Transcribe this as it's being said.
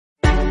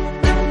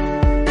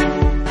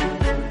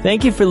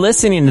Thank you for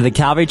listening to the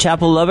Calvary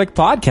Chapel Lubbock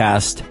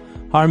podcast.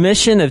 Our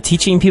mission of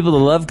teaching people to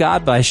love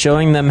God by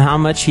showing them how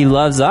much He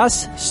loves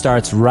us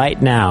starts right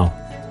now.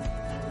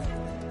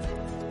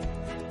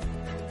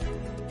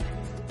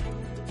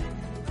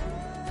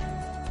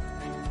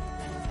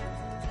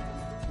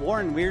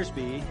 Warren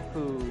Wiersbe,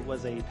 who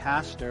was a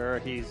pastor,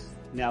 he's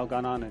now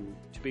gone on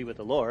to be with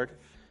the Lord,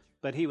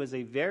 but he was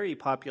a very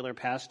popular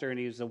pastor and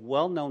he was a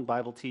well-known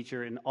Bible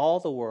teacher in all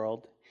the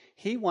world.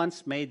 He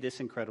once made this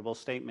incredible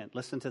statement.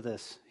 Listen to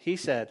this. He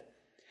said,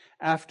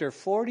 "After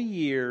 40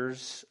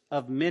 years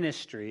of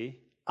ministry,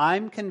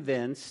 I'm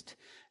convinced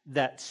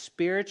that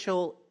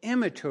spiritual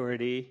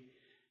immaturity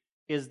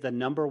is the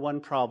number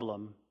one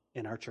problem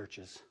in our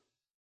churches."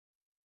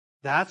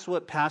 That's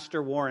what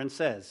Pastor Warren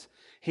says.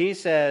 He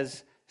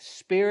says,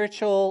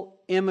 spiritual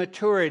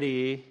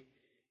immaturity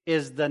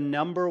is the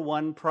number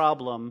one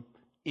problem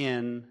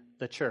in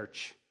the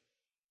church.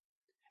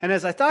 And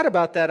as I thought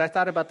about that, I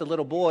thought about the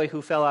little boy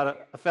who fell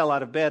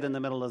out of bed in the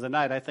middle of the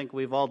night. I think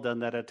we've all done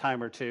that a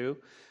time or two.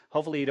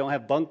 Hopefully you don't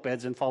have bunk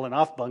beds and fallen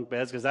off bunk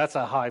beds, because that's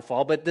a high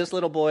fall. But this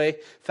little boy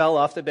fell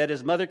off the bed.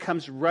 His mother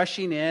comes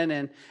rushing in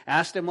and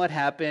asked him what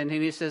happened.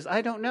 And he says,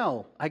 "I don't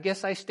know. I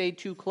guess I stayed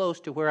too close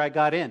to where I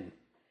got in."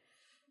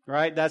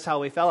 Right? That's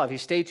how he fell off. He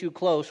stayed too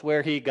close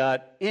where he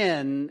got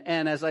in.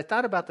 And as I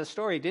thought about the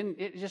story,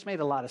 it just made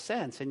a lot of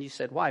sense. And you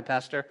said, "Why,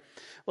 Pastor?"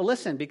 Well,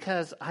 listen,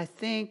 because I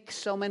think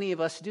so many of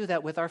us do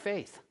that with our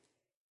faith.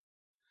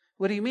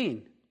 What do you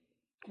mean?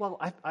 Well,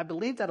 I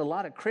believe that a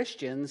lot of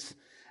Christians,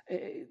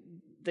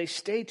 they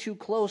stay too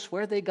close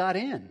where they got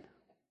in.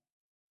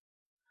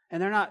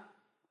 And they're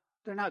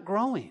not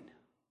growing.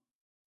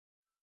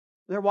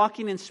 They're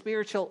walking in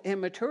spiritual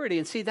immaturity.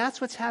 And see,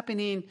 that's what's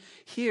happening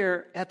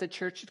here at the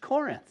church at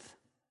Corinth.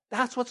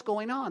 That's what's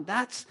going on.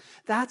 That's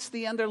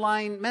the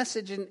underlying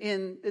message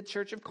in the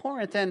church of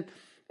Corinth.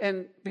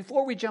 And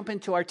before we jump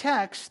into our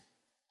text,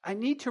 I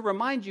need to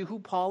remind you who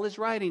Paul is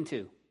writing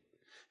to.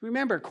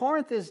 Remember,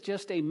 Corinth is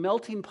just a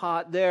melting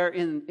pot there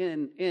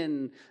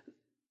in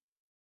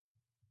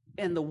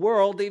the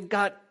world. They've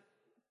got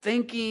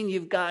thinking,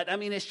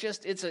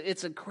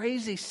 it's a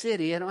crazy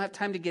city. I don't have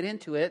time to get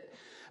into it.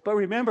 But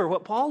remember,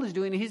 what Paul is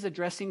doing, he's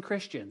addressing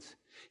Christians.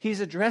 He's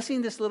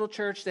addressing this little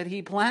church that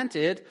he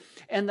planted.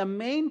 And the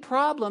main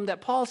problem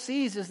that Paul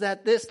sees is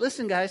that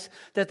listen guys,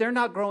 that they're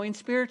not growing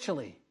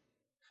spiritually.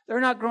 They're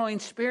not growing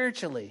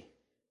spiritually.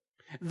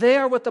 They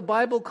are what the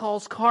Bible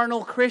calls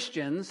carnal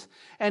Christians.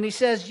 And he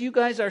says, you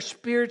guys are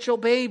spiritual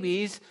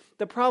babies.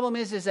 The problem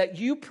is that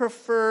you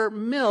prefer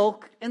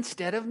milk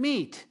instead of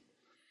meat.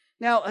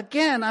 Now,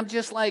 again, I'm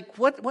just like,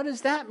 what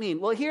does that mean?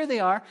 Well, here they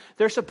are.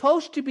 They're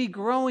supposed to be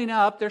growing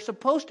up. They're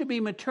supposed to be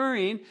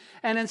maturing.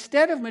 And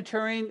instead of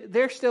maturing,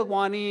 they're still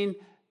wanting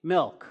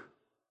milk.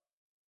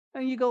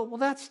 And you go, well,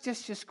 that's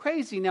just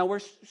crazy. Now, we're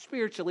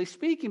spiritually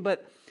speaking.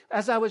 But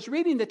as I was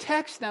reading the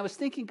text and I was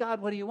thinking,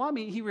 God, what do you want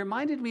me? He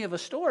reminded me of a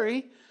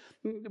story.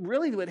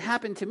 Really, what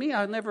happened to me,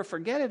 I'll never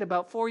forget it,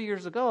 about 4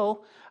 years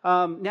ago.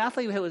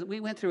 Natalie, we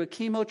went through a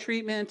chemo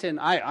treatment, and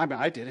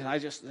I did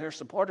it. They're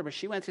supportive, but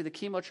she went through the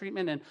chemo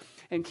treatment,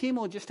 and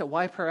chemo just to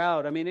wipe her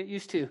out. I mean,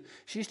 she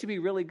used to be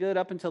really good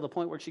up until the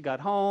point where she got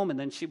home, and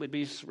then she would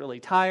be just really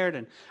tired.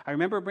 And I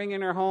remember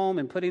bringing her home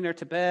and putting her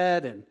to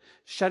bed and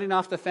shutting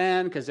off the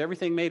fan because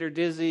everything made her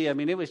dizzy. I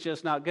mean, it was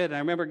just not good. And I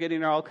remember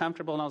getting her all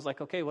comfortable, and I was like,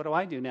 okay, what do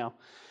I do now?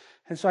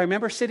 And so I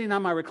remember sitting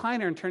on my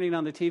recliner and turning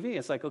on the TV.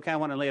 It's like, okay, I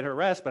want to let her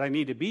rest, but I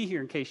need to be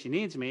here in case she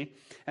needs me.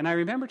 And I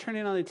remember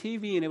turning on the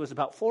TV, and it was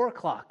about 4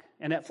 o'clock.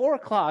 And at 4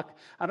 o'clock,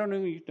 I don't know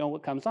if you know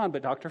what comes on,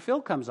 but Dr. Phil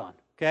comes on,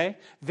 okay?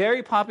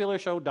 Very popular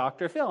show,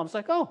 Dr. Phil. I was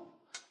like, oh,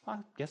 I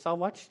guess I'll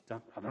watch.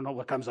 I don't know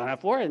what comes on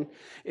at 4. And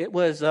it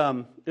was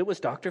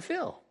Dr.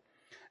 Phil.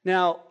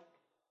 Now,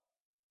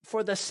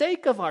 for the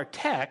sake of our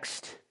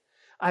text,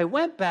 I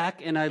went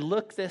back and I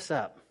looked this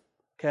up,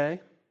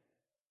 okay?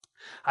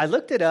 I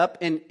looked it up,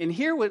 and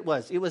here it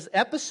was. It was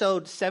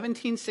episode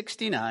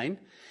 1769,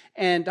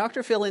 and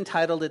Dr. Phil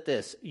entitled it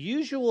this,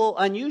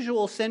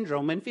 Unusual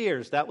Syndrome and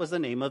Fears. That was the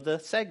name of the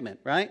segment,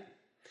 right?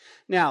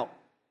 Now,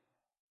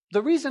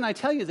 the reason I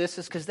tell you this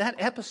is because that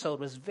episode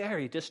was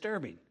very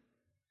disturbing.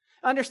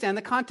 Understand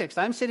the context.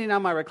 I'm sitting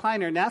on my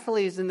recliner.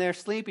 Nathalie's in there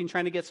sleeping,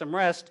 trying to get some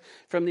rest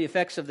from the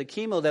effects of the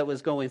chemo that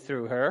was going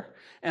through her.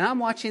 And I'm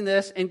watching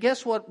this, and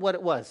guess what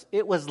it was?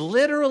 It was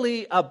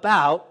literally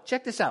about,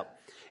 check this out,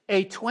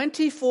 a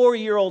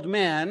 24-year-old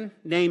man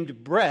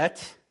named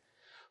Brett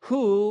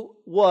who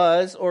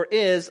was or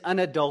is an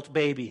adult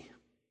baby.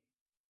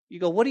 You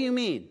go, what do you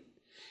mean?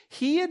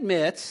 He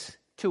admits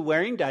to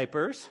wearing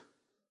diapers,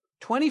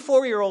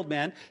 24-year-old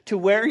man, to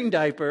wearing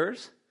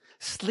diapers,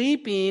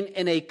 sleeping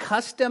in a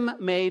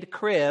custom-made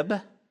crib,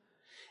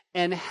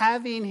 and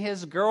having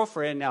his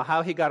girlfriend, now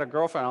how he got a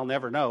girlfriend, I'll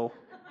never know,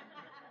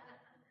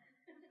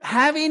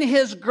 having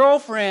his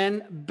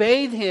girlfriend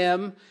bathe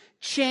him,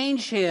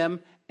 change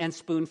him, and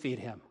spoon feed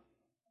him.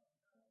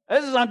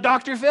 This is on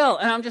Dr. Phil.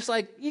 And I'm just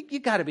like, you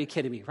got to be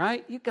kidding me,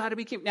 right? You got to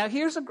be kidding me. Now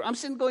I'm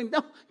sitting going,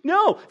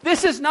 no,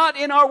 this is not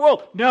in our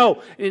world.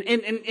 No.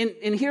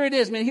 And here it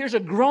is, man. Here's a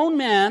grown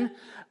man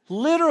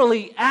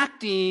literally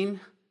acting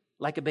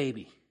like a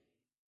baby.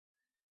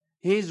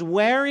 He's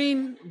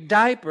wearing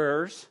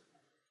diapers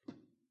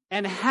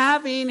and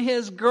having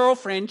his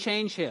girlfriend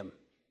change him.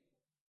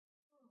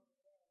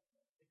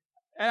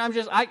 And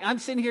I'm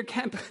sitting here,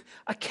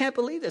 I can't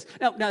believe this.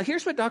 Now,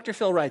 here's what Dr.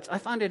 Phil writes. I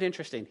found it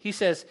interesting. He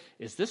says,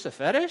 is this a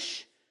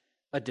fetish,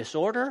 a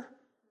disorder,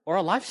 or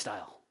a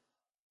lifestyle?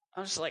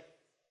 I was like,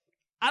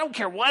 I don't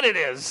care what it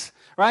is,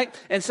 right?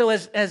 And so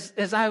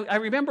as I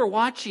remember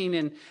watching,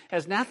 and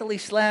as Nathalie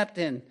slept,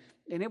 and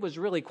it was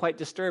really quite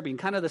disturbing,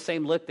 kind of the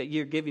same look that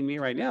you're giving me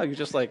right now. You're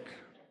just like,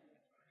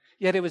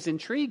 yet it was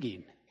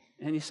intriguing.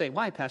 And you say,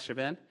 why, Pastor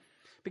Ben?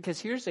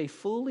 Because here's a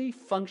fully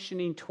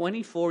functioning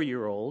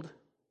 24-year-old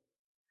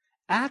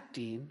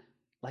acting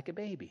like a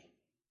baby,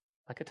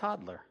 like a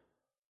toddler.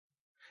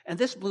 And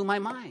this blew my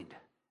mind.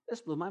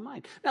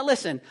 Now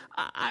listen,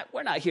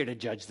 we're not here to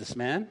judge this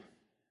man,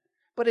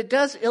 but it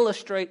does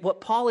illustrate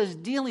what Paul is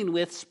dealing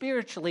with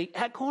spiritually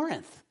at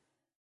Corinth.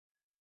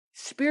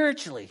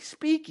 Spiritually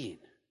speaking.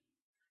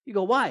 You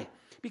go, why?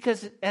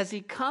 Because as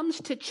he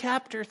comes to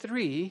chapter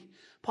 3,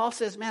 Paul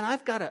says, man,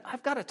 I've got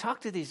to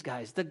talk to these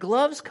guys. The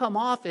gloves come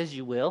off, as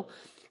you will,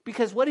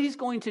 because what he's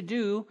going to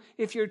do,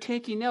 if you're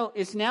taking note,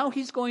 is now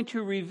he's going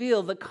to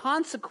reveal the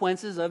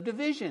consequences of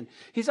division.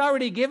 He's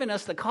already given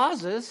us the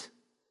causes.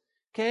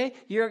 Okay,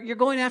 you're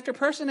going after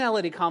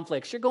personality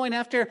conflicts. You're going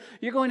after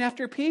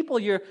people.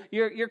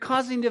 You're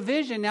causing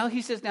division. Now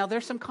he says, now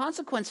there's some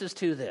consequences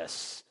to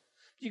this.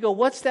 You go,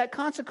 what's that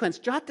consequence?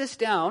 Jot this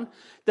down.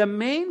 The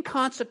main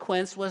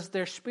consequence was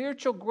their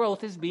spiritual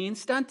growth is being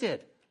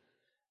stunted.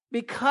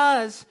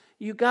 Because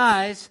you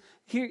guys,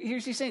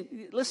 here's he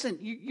saying, listen,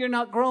 you're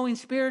not growing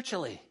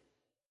spiritually.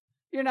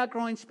 You're not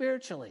growing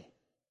spiritually.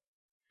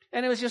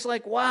 And it was just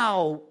like,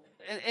 wow.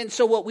 And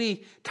so what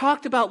we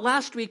talked about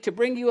last week, to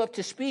bring you up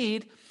to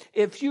speed,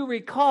 if you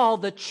recall,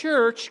 the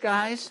church,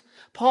 guys,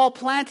 Paul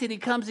planted, he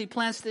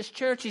plants this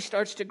church, he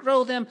starts to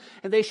grow them,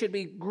 and they should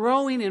be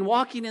growing and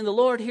walking in the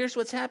Lord. Here's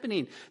what's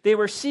happening. They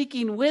were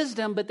seeking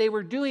wisdom, but they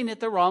were doing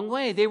it the wrong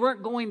way. They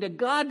weren't going to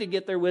God to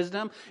get their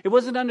wisdom. It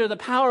wasn't under the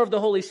power of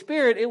the Holy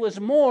Spirit. It was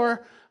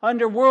more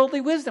under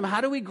worldly wisdom. How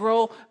do we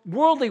grow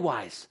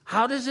worldly-wise?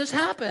 How does this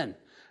happen?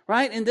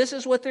 Right? And this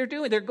is what they're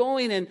doing. They're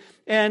going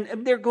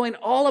and they're going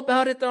all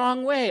about it the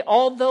wrong way.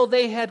 Although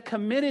they had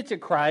committed to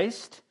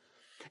Christ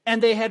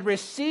and they had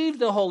received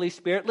the Holy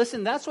Spirit.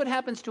 Listen, that's what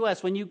happens to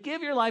us. When you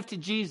give your life to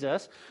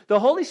Jesus, the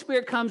Holy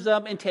Spirit comes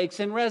up and takes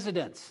in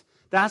residence.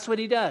 That's what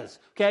he does.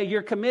 Okay?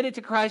 You're committed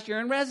to Christ, you're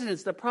in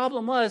residence. The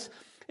problem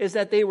is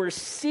that they were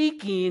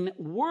seeking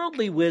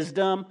worldly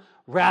wisdom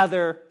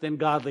rather than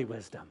godly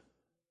wisdom.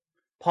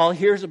 Paul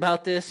hears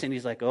about this and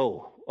he's like,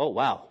 oh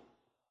wow.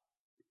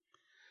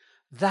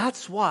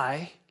 That's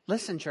why,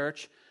 listen,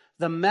 church,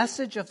 the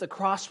message of the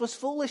cross was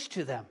foolish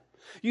to them.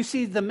 You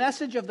see, the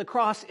message of the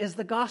cross is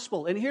the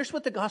gospel. And here's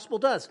what the gospel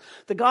does.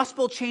 The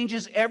gospel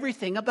changes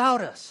everything about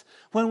us.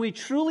 When we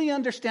truly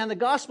understand the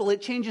gospel,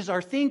 it changes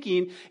our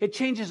thinking, it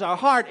changes our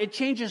heart, it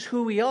changes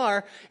who we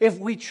are. If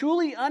we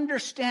truly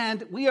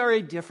understand, we are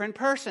a different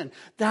person.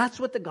 That's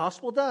what the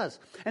gospel does.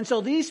 And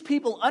so these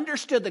people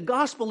understood the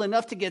gospel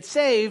enough to get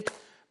saved,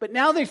 but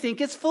now they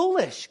think it's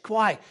foolish.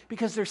 Why?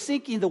 Because they're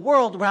seeking the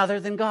world rather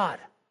than God.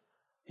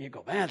 And you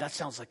go, man, that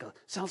sounds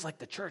like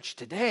the church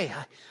today.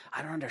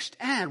 I don't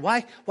understand.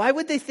 Why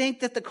would they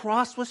think that the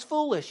cross was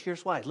foolish?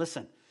 Here's why.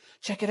 Listen,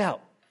 check it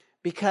out.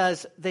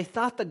 Because they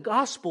thought the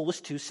gospel was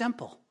too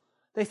simple.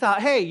 They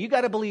thought, hey, you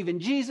got to believe in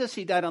Jesus.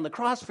 He died on the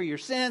cross for your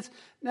sins.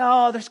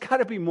 No, there's got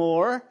to be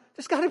more.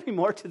 There's got to be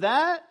more to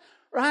that,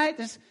 right?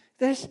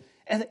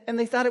 And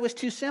they thought it was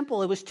too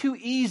simple. It was too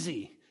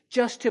easy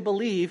just to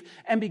believe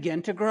and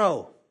begin to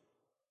grow.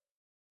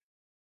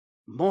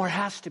 More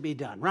has to be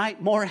done, right?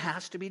 More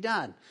has to be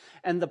done.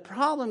 And the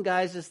problem,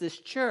 guys, is this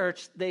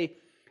church, they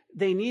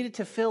needed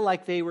to feel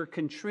like they were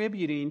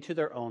contributing to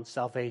their own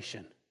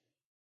salvation.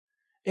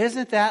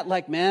 Isn't that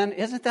like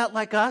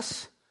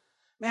us?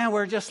 Man,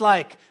 we're just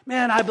like,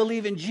 man, I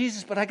believe in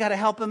Jesus, but I got to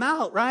help him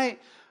out, right?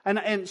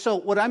 And so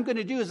what I'm going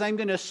to do is I'm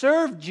going to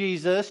serve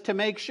Jesus to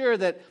make sure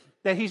that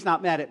he's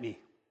not mad at me.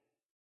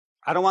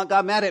 I don't want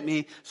God mad at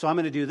me, so I'm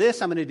going to do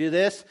this, I'm going to do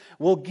this.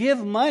 We'll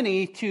give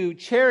money to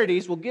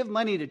charities, we'll give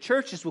money to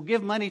churches, we'll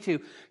give money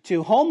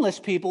to homeless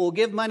people, we'll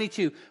give money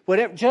to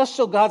whatever, just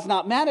so God's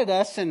not mad at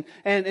us, and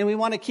we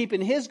want to keep in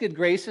his good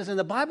graces. And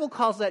the Bible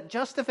calls that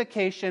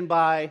justification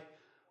by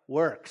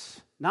works,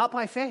 not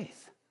by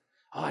faith.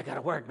 Oh, I got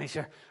to work, make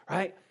sure,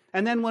 right?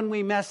 And then when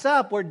we mess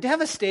up, we're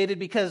devastated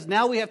because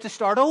now we have to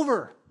start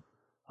over.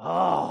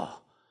 Oh,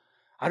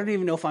 I don't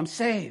even know if I'm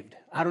saved.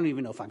 I don't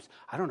even know if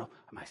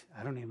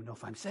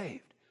I'm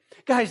saved.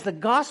 Guys, the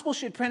gospel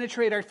should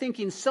penetrate our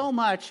thinking so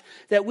much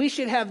that we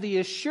should have the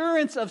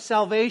assurance of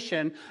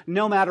salvation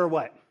no matter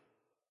what.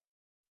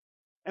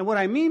 And what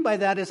I mean by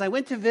that is I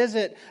went to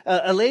visit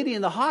a lady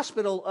in the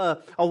hospital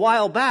a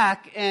while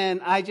back, and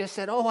I just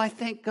said, oh, I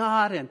thank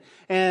God.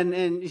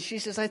 And she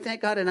says, I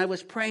thank God. And I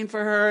was praying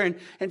for her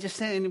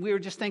and we were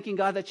just thanking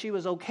God that she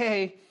was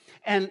okay.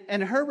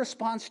 And her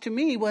response to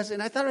me was,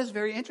 and I thought it was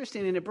very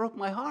interesting and it broke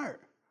my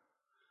heart.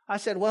 I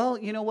said, well,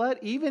 you know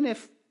what? Even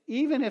if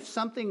if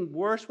something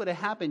worse would have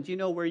happened, you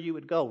know where you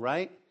would go,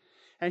 right?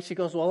 And she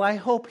goes, well, I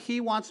hope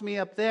he wants me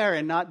up there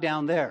and not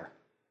down there.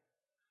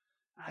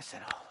 I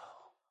said, oh,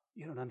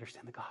 you don't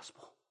understand the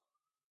gospel.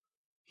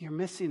 You're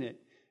missing it.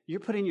 You're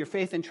putting your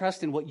faith and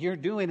trust in what you're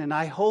doing, and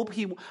I hope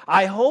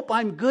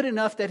I'm good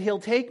enough that he'll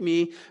take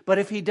me, but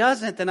if he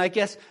doesn't, then I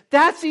guess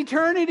that's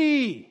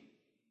eternity.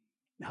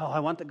 No, I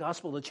want the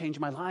gospel to change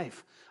my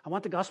life. I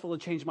want the gospel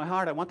to change my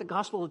heart. I want the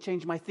gospel to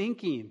change my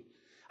thinking.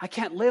 I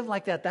can't live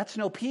like that. That's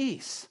no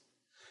peace.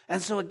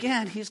 And so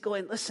again, he's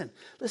going, listen,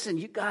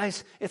 you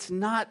guys, it's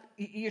not,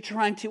 you're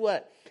trying to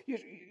what?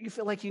 You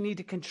feel like you need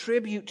to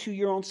contribute to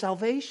your own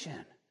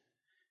salvation.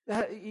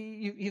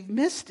 You've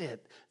missed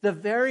it. The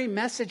very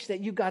message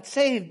that you got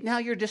saved, now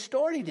you're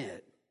distorting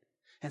it.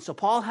 And so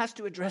Paul has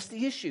to address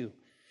the issue.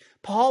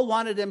 Paul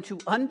wanted them to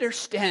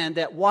understand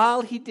that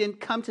while he didn't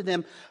come to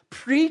them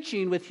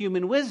preaching with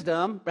human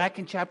wisdom, back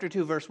in chapter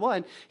 2, verse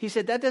 1, he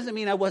said, that doesn't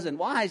mean I wasn't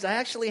wise. I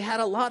actually had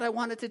a lot I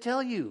wanted to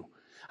tell you.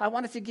 I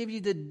wanted to give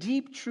you the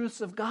deep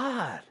truths of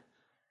God.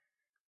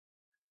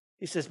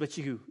 He says, but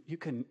you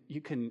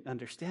can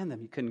understand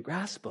them. You can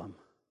grasp them.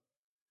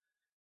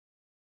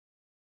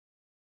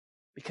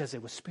 Because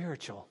it was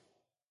spiritual.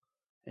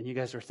 And you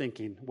guys are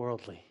thinking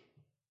worldly.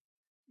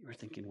 You were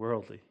thinking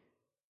worldly.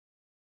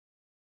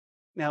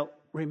 Now,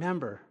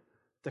 remember,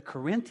 the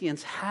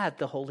Corinthians had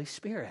the Holy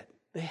Spirit.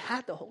 They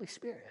had the Holy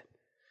Spirit.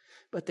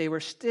 But they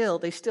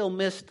still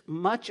missed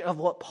much of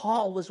what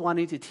Paul was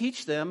wanting to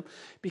teach them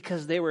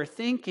because they were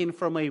thinking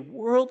from a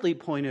worldly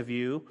point of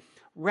view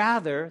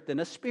rather than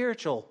a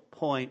spiritual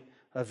point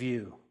of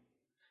view.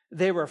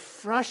 They were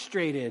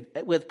frustrated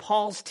with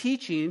Paul's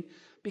teaching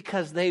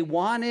because they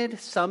wanted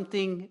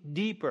something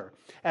deeper.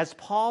 As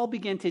Paul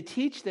began to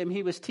teach them,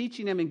 he was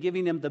teaching them and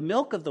giving them the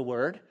milk of the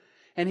word.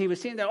 And he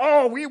was saying that,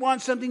 oh, we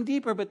want something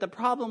deeper. But the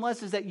problem was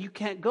that you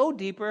can't go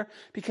deeper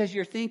because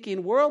you're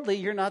thinking worldly,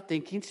 you're not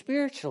thinking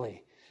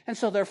spiritually. And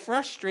so they're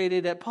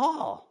frustrated at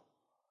Paul.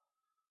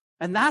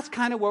 And that's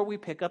kind of where we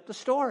pick up the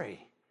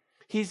story.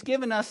 He's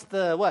given us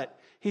the what?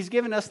 He's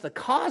given us the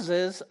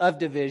causes of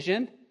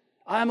division.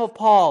 I'm of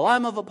Paul.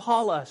 I'm of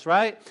Apollos,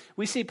 right?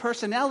 We see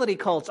personality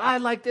cults. I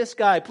like this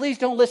guy. Please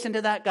don't listen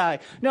to that guy.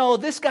 No,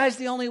 this guy's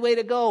the only way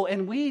to go.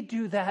 And we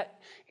do that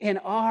in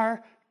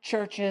our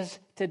churches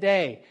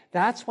today.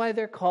 That's why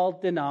they're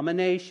called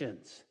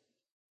denominations.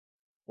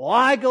 Well,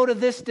 I go to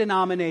this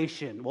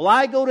denomination. Well,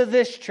 I go to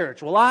this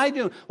church. Well,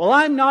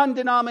 I'm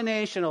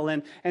non-denominational.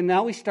 And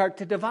now we start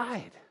to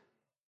divide.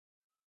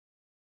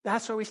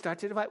 That's where we start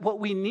to divide. What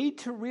we need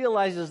to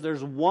realize is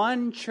there's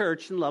one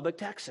church in Lubbock,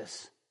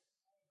 Texas.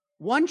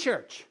 One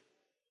church.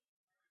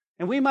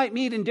 And we might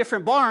meet in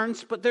different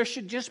barns, but there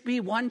should just be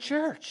one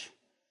church.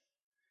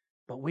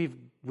 But we've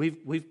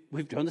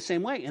done the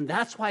same way. And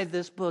that's why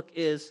this book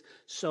is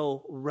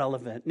so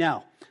relevant.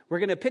 Now, we're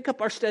going to pick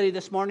up our study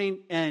this morning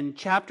in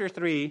chapter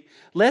 3.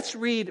 Let's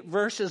read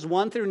verses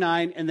 1 through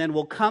 9, and then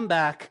we'll come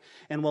back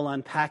and we'll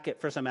unpack it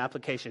for some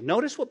application.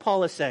 Notice what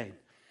Paul is saying.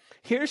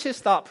 Here's his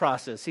thought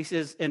process. He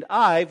says, and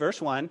I,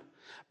 verse 1,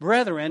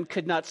 brethren,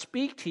 could not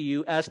speak to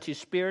you as to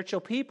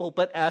spiritual people,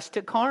 but as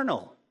to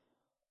carnal,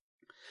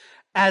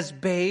 as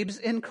babes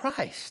in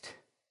Christ.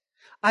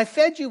 I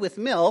fed you with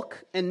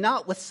milk and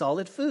not with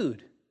solid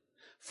food.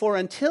 For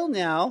until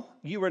now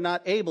you were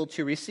not able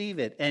to receive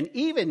it, and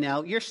even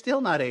now you're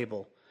still not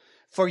able,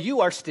 for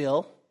you are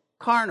still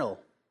carnal.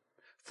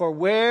 For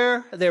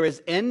where there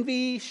is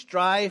envy,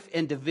 strife,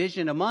 and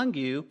division among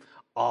you,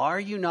 are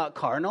you not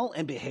carnal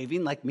and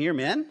behaving like mere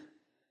men?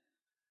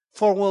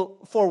 For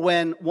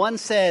when one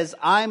says,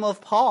 I'm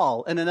of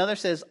Paul, and another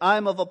says,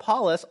 I'm of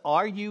Apollos,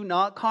 are you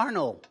not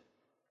carnal?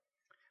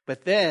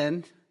 But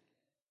then,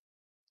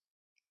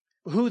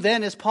 who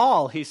then is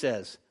Paul, he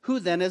says? Who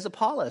then is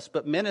Apollos,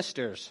 but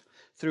ministers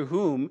through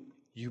whom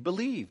you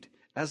believed,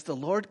 as the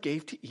Lord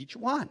gave to each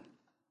one?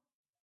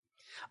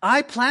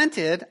 I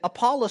planted,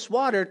 Apollos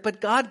watered,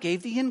 but God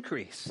gave the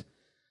increase.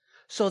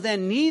 So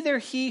then neither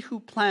he who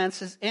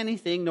plants is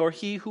anything, nor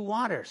he who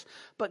waters,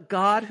 but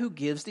God who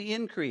gives the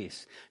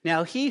increase.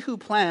 Now he who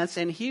plants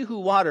and he who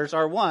waters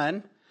are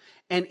one,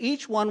 and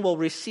each one will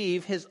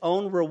receive his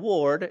own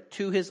reward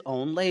to his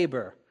own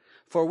labor.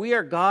 For we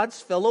are God's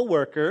fellow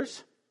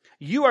workers.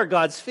 You are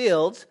God's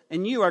fields,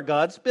 and you are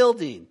God's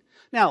building.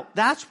 Now,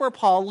 that's where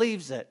Paul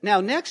leaves it.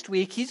 Now, next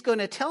week, he's going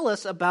to tell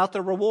us about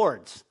the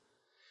rewards.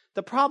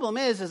 The problem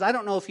is I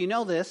don't know if you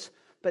know this,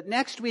 but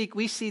next week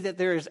we see that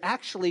there is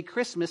actually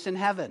Christmas in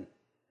heaven.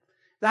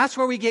 That's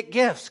where we get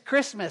gifts,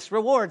 Christmas,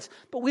 rewards,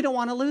 but we don't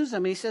want to lose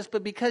them. He says,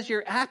 but because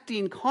you're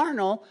acting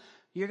carnal,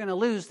 you're going to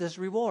lose these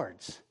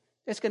rewards.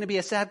 It's going to be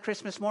a sad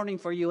Christmas morning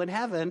for you in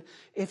heaven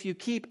if you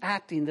keep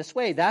acting this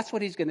way. That's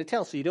what he's going to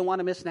tell. So you don't want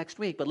to miss next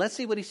week. But let's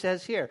see what he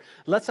says here.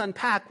 Let's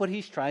unpack what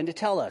he's trying to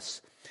tell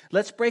us.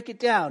 Let's break it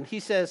down. He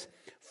says,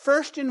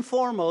 first and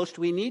foremost,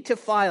 we need to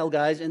file,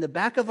 guys, in the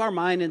back of our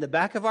mind, in the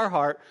back of our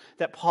heart,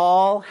 that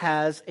Paul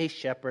has a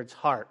shepherd's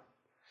heart.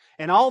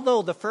 And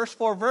although the first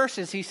 4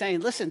 verses, he's saying,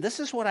 listen, this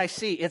is what I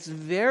see. It's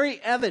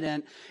very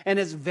evident and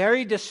it's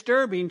very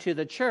disturbing to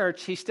the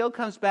church. He still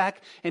comes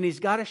back and he's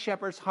got a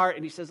shepherd's heart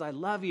and he says, I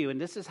love you. And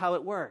this is how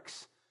it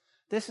works.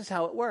 This is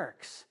how it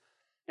works.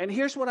 And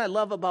here's what I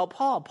love about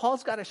Paul.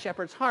 Paul's got a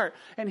shepherd's heart.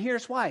 And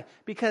here's why.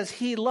 Because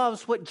he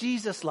loves what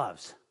Jesus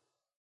loves.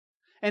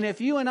 And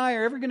if you and I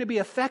are ever going to be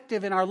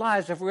effective in our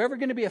lives, if we're ever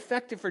going to be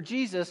effective for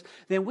Jesus,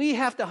 then we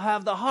have to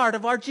have the heart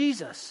of our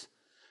Jesus.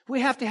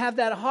 We have to have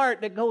that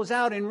heart that goes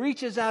out and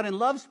reaches out and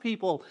loves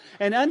people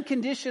and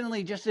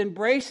unconditionally just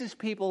embraces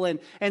people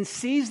and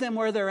sees them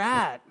where they're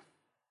at.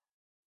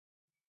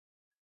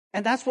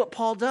 And that's what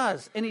Paul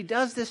does. And he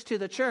does this to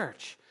the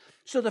church.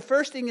 So the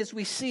first thing is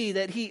we see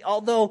that he,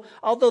 although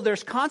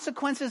there's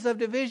consequences of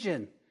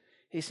division,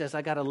 he says,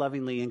 I got to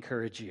lovingly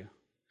encourage you.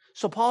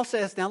 So Paul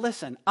says, now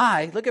listen,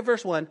 look at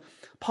verse 1.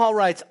 Paul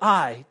writes,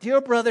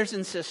 dear brothers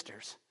and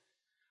sisters.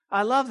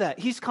 I love that.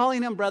 He's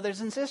calling them brothers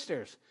and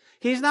sisters.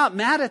 He's not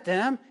mad at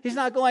them. He's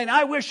not going,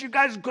 I wish you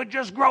guys could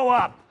just grow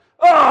up.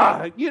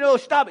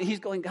 Stop it.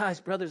 He's going, guys,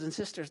 brothers and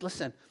sisters,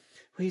 listen.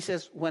 He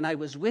says, when I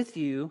was with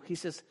you, he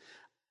says,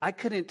 I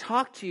couldn't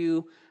talk to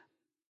you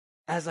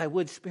as I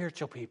would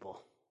spiritual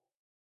people.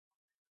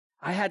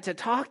 I had to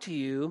talk to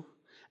you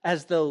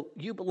as though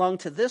you belong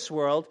to this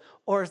world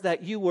or as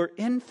that you were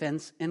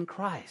infants in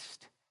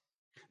Christ.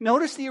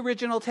 Notice the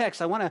original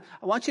text. I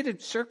want you to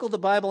circle the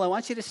Bible. I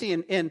want you to see.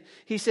 And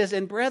he says,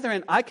 and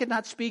brethren, I could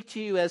not speak to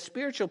you as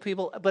spiritual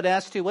people, but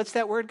as to, what's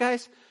that word,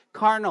 guys?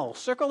 Carnal.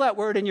 Circle that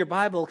word in your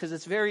Bible because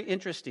it's very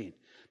interesting.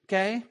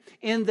 Okay?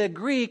 In the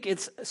Greek,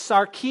 it's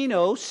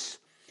sarkinos,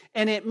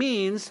 and it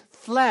means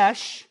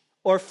flesh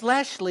or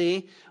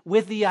fleshly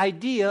with the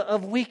idea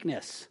of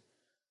weakness.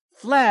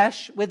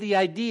 Flesh with the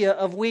idea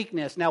of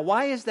weakness. Now,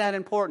 why is that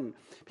important?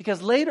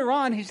 Because later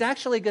on, he's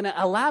actually going to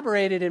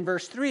elaborate it in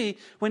verse 3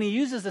 when he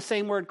uses the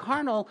same word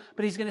carnal,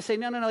 but he's going to say,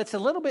 no, it's a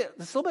little bit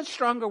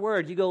stronger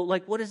word. You go,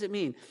 like, what does it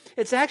mean?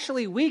 It's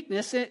actually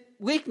weakness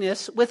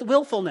with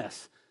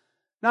willfulness.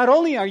 Not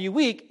only are you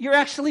weak, you're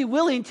actually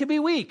willing to be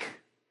weak.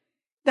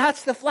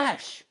 That's the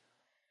flesh.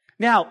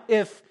 Now,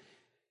 if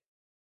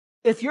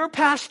your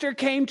pastor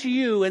came to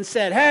you and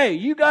said, hey,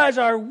 you guys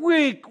are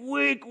weak,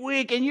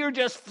 and you're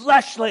just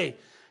fleshly,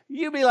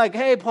 you'd be like,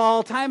 hey,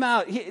 Paul, time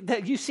out.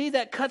 You see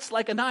that cuts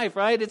like a knife,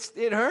 right?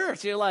 It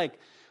hurts. You're like,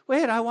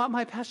 wait, I want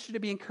my pastor to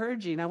be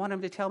encouraging. I want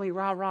him to tell me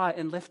rah, rah,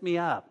 and lift me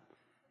up.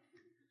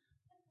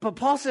 But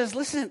Paul says,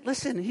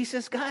 listen. He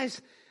says,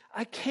 guys,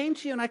 I came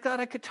to you and I thought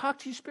I could talk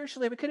to you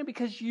spiritually, but couldn't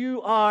because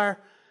you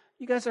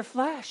guys are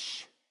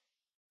flesh.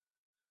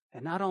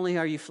 And not only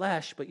are you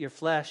flesh, but you're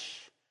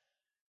flesh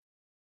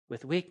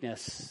with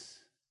weakness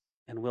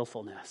and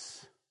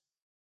willfulness.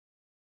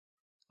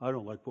 I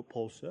don't like what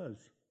Paul says.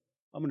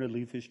 I'm going to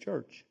leave his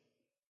church.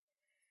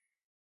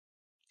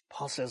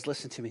 Paul says,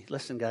 listen to me.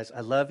 Listen, guys, I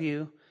love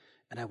you,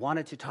 and I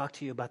wanted to talk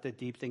to you about the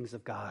deep things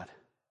of God.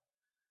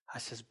 I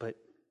says, but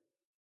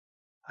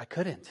I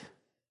couldn't.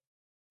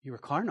 You were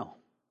carnal.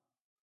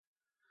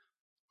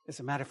 As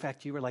a matter of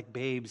fact, you were like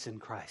babes in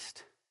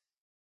Christ.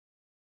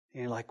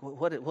 And you're like,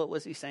 what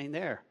was he saying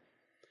there?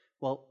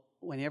 Well,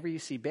 whenever you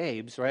see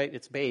babes, right,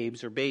 it's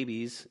babes or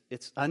babies,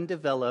 it's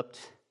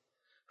undeveloped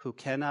who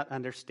cannot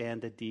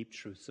understand the deep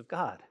truths of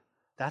God.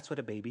 That's what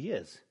a baby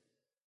is.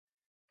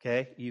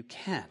 Okay? You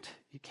can't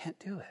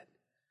do it.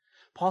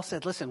 Paul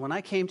said, listen, when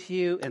I came to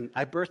you and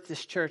I birthed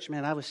this church,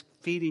 man, I was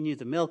feeding you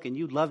the milk and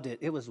you loved it.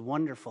 It was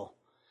wonderful.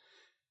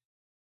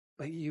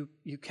 But you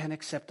can't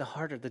accept the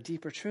harder, the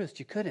deeper truths.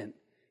 You couldn't.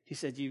 He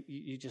said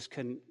you just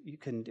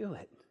couldn't do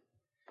it.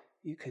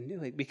 You couldn't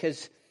do it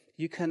because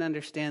you couldn't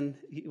understand,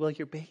 well,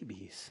 you're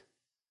babies.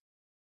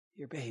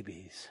 You're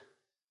babies.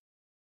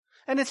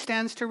 And it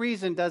stands to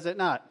reason, does it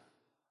not?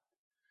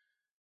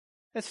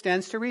 It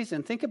stands to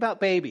reason. Think about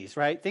babies,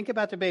 right? Think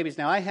about the babies.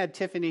 Now, I had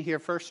Tiffany here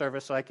first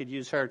service, so I could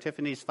use her.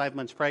 Tiffany's 5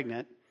 months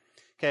pregnant.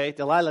 Okay,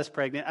 Delilah's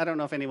pregnant. I don't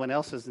know if anyone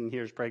else is in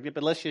here is pregnant,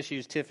 but let's just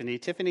use Tiffany.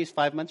 Tiffany's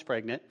 5 months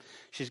pregnant.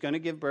 She's going to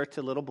give birth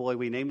to a little boy.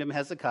 We named him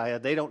Hezekiah.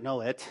 They don't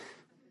know it.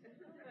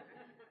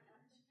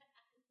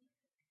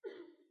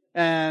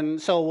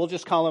 And so we'll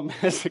just call him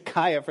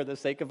Hezekiah for the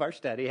sake of our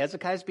study.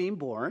 Hezekiah's being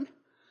born.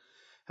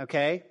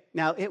 Okay,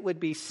 now it would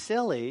be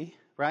silly,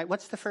 right?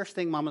 What's the first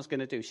thing mama's going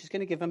to do? She's going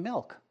to give him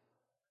milk.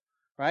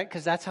 Right?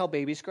 Because that's how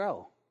babies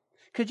grow.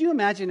 Could you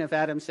imagine if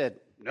Adam said,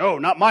 no,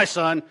 not my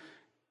son.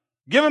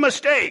 Give him a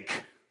steak.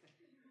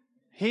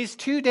 He's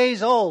 2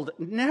 days old.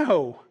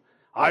 No.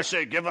 I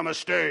say give him a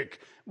steak.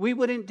 We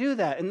wouldn't do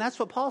that. And that's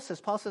what Paul says.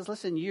 Paul says,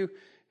 listen,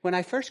 when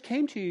I first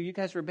came to you, you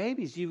guys were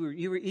babies. You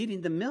were eating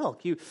the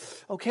milk.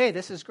 Okay,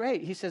 this is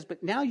great. He says,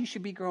 but now you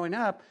should be growing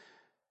up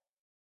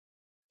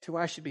to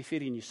where I should be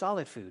feeding you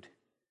solid food.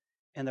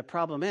 And the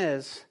problem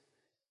is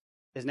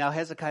now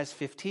Hezekiah's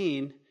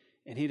 15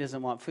 and he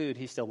doesn't want food,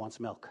 he still wants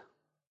milk.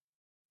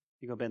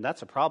 You go, Ben,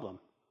 that's a problem.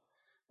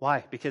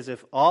 Why? Because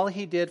if all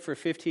he did for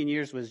 15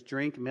 years was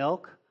drink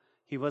milk,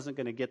 he wasn't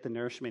going to get the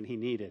nourishment he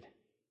needed.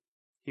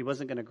 He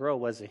wasn't going to grow,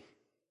 was he?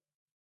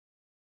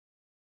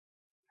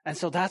 And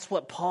so that's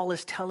what Paul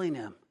is telling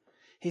him.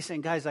 He's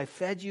saying, guys, I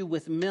fed you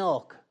with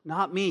milk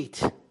not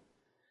meat.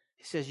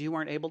 He says you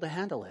weren't able to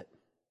handle it.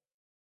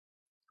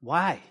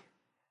 Why?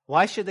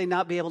 Why should they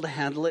not be able to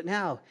handle it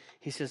now?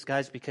 He says,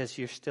 guys, because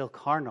you're still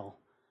carnal.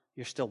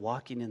 You're still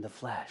walking in the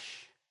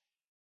flesh.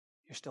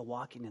 You're still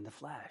walking in the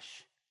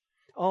flesh.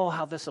 Oh,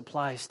 how this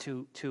applies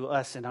to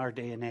us in our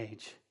day and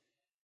age.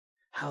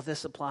 How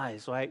this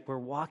applies, right? We're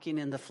walking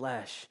in the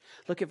flesh.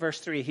 Look at verse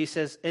 3. He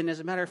says, and as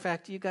a matter of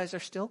fact, you guys are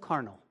still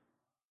carnal.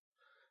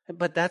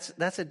 But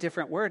that's a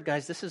different word,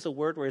 guys. This is a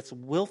word where it's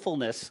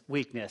willfulness,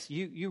 weakness.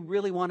 You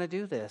really want to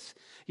do this.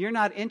 You're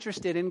not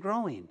interested in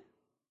growing.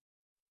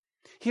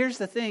 Here's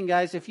the thing,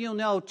 guys. If you'll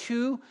know,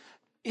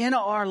 in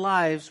our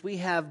lives, we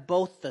have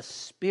both the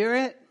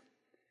spirit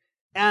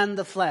and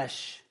the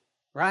flesh,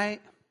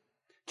 right?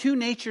 Two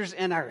natures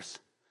in ours.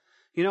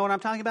 You know what I'm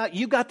talking about?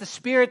 You got the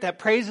spirit that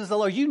praises the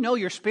Lord. You know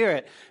your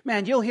spirit.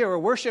 Man, you'll hear a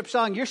worship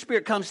song. Your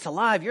spirit comes to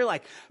life. You're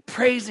like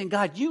praising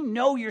God. You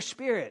know your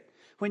spirit.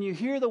 When you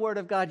hear the word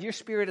of God, your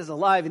spirit is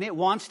alive and it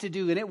wants to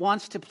do and it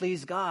wants to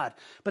please God.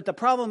 But the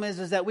problem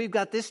is that we've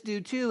got this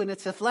dude too, and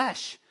it's the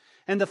flesh.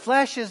 And the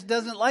flesh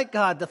doesn't like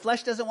God. The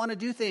flesh doesn't want to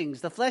do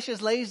things. The flesh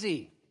is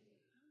lazy.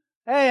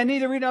 Hey, I need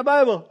to read my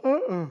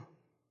Bible.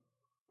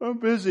 I'm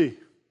busy.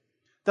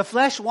 The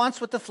flesh wants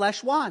what the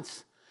flesh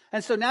wants.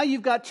 And so now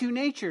you've got two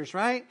natures,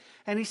 right?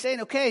 And he's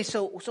saying, okay,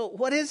 so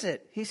what is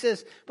it? He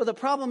says, but the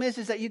problem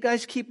is that you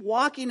guys keep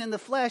walking in the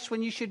flesh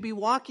when you should be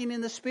walking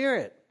in the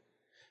spirit.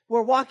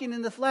 We're walking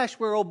in the flesh.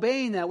 We're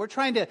obeying that. We're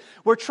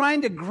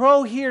trying to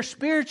grow here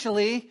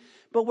spiritually,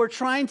 but we're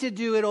trying to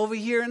do it over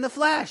here in the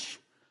flesh.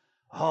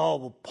 Oh,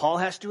 well, Paul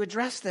has to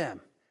address them.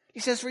 He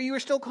says, for you are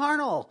still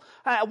carnal.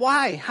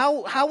 Why?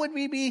 How would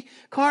we be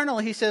carnal?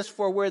 He says,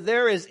 for where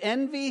there is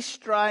envy,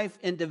 strife,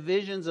 and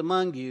divisions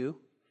among you,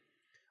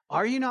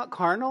 are you not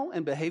carnal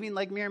and behaving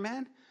like mere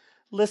men?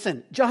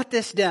 Listen, jot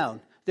this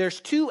down. There's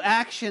two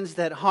actions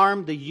that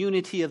harm the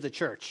unity of the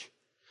church.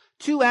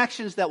 Two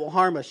actions that will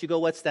harm us. You go,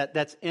 what's that?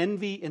 That's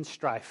envy and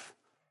strife.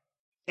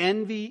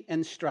 Envy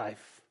and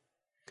strife.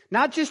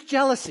 Not just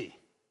jealousy.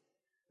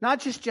 Not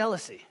just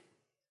jealousy.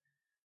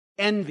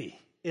 Envy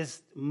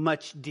is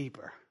much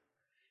deeper.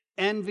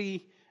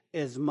 Envy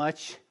is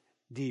much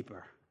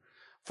deeper.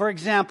 For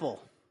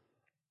example,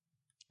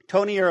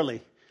 Tony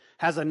Early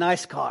has a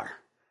nice car.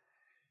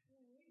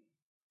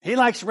 He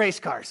likes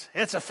race cars.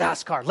 It's a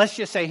fast car. Let's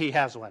just say he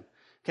has one.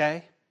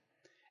 Okay?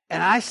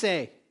 And I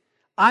say,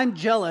 I'm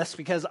jealous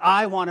because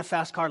I want a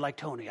fast car like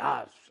Tony.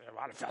 I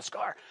want a fast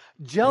car.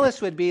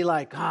 Jealous would be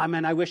like,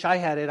 man, I wish I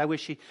had it.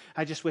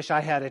 I just wish I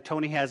had it.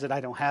 Tony has it.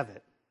 I don't have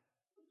it.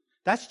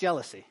 That's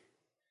jealousy.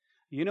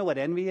 You know what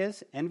envy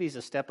is? Envy is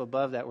a step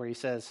above that where he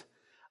says,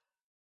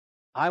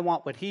 I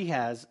want what he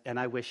has and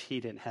I wish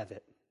he didn't have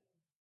it.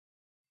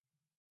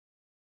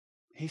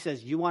 He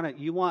says, you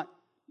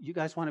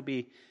guys want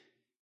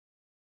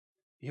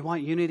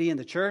unity in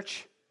the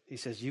church? He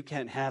says, you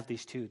can't have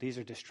these two. These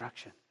are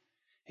destruction.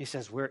 He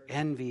says, we're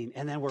envying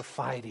and then we're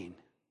fighting.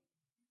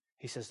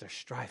 He says, there's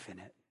strife in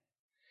it.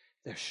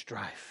 There's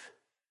strife.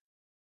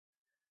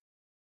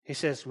 He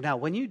says, now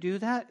when you do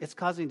that, it's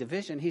causing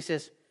division. He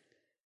says,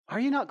 are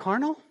you not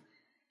carnal?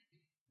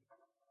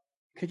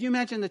 Could you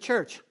imagine the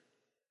church?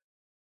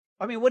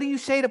 I mean, what do you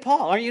say to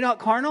Paul? Are you not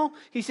carnal?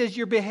 He says,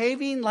 you're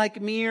behaving like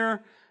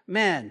mere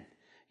men.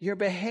 You're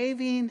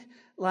behaving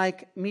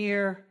like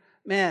mere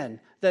men.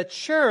 The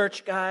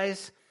church,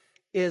 guys,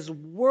 is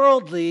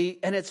worldly,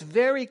 and it's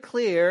very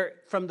clear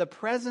from the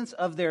presence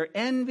of their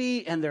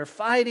envy and their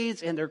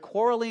fightings and their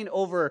quarreling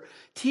over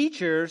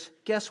teachers.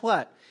 Guess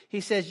what?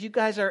 He says, you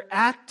guys are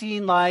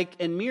acting like,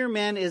 and mere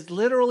men is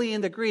literally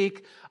in the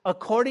Greek,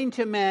 according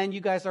to man,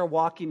 you guys are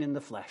walking in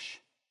the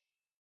flesh.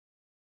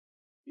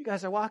 You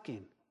guys are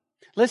walking.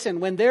 Listen,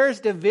 when there is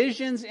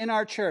divisions in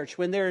our church,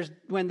 when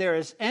there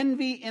is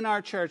envy in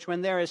our church,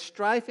 when there is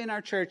strife in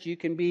our church, you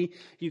can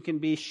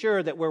be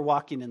sure that we're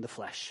walking in the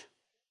flesh.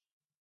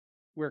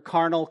 We're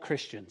carnal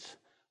Christians,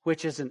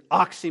 which is an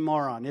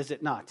oxymoron, is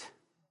it not?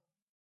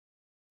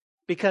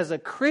 Because a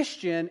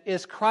Christian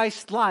is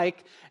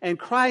Christ-like, and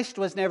Christ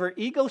was never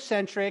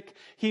egocentric.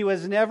 He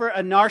was never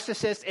a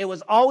narcissist. It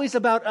was always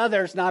about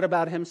others, not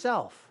about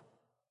himself.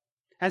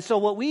 And so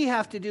what we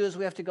have to do is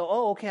we have to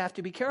go, okay, I have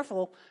to be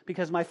careful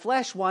because my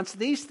flesh wants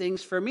these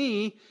things for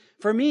me.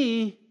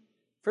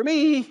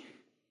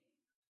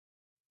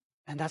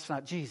 And that's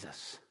not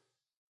Jesus.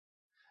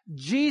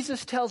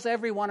 Jesus tells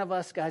every one of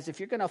us, guys, if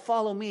you're going to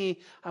follow me,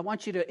 I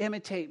want you to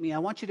imitate me. I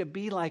want you to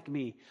be like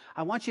me.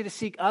 I want you to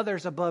seek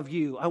others above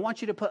you. I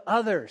want you to put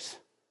others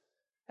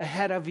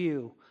ahead of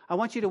you. I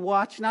want you to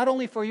watch not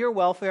only for your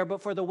welfare,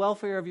 but for the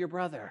welfare of your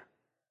brother.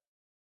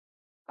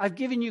 I've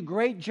given you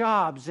great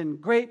jobs and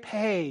great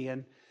pay,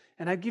 and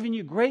I've given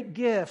you great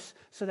gifts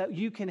so that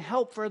you can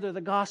help further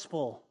the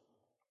gospel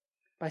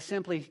by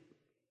simply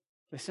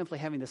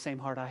having the same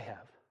heart I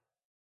have.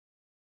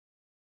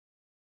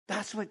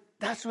 That's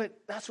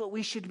what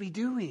we should be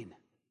doing.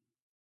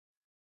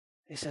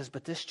 He says,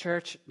 but this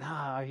church,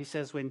 he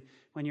says, when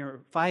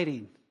you're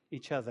fighting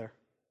each other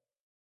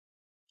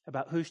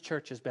about whose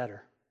church is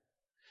better,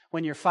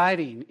 when you're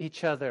fighting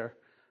each other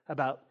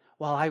about,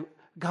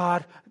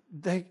 God,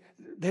 they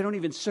don't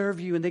even serve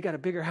you, and they got a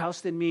bigger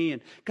house than me,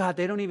 and God,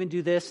 they don't even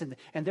do this, and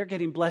they're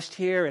getting blessed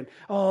here, and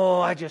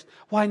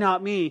why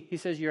not me? He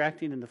says, you're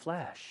acting in the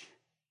flesh.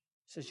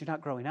 He says, you're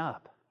not growing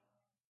up.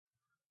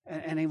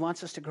 And he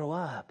wants us to grow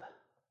up.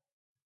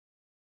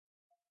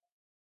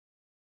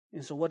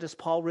 And so what does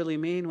Paul really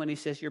mean when he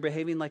says you're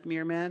behaving like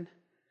mere men?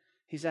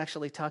 He's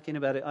actually talking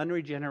about an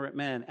unregenerate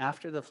men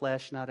after the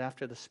flesh, not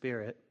after the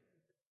Spirit.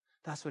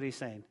 That's what he's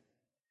saying.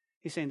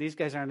 He's saying these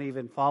guys aren't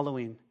even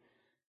following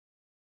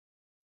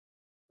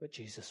what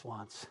Jesus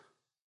wants.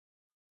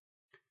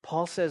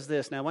 Paul says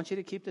this. Now, I want you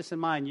to keep this in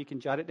mind. You can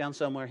jot it down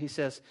somewhere. He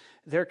says,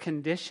 their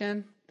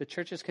condition, the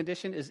church's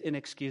condition, is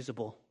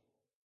inexcusable.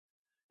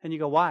 And you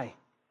go, why?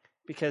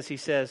 Because he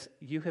says,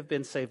 you have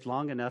been saved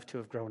long enough to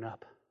have grown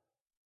up.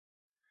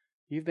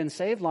 You've been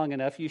saved long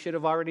enough, you should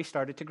have already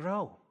started to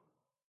grow.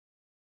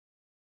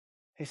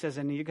 He says,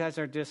 and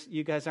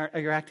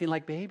you're acting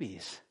like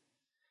babies.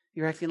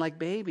 You're acting like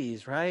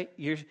babies, right?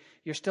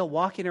 You're still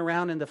walking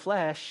around in the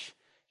flesh.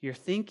 You're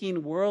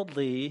thinking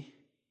worldly,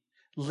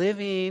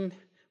 living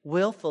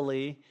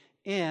willfully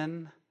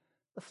in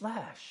the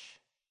flesh.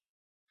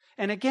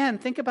 And again,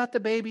 think about the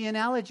baby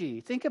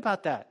analogy. Think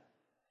about that.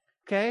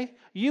 Okay?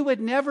 You would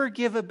never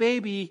give a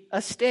baby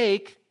a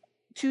steak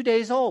 2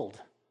 days old.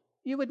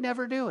 You would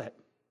never do it.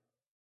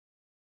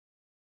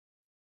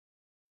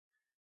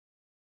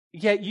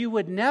 Yet you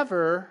would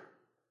never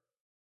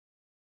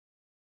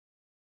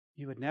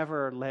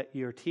let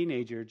your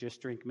teenager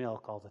just drink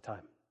milk all the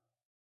time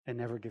and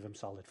never give him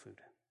solid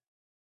food.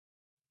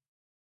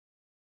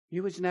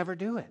 You would never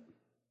do it.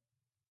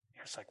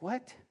 You're just like,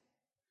 what?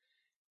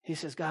 He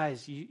says,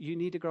 guys, you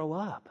need to grow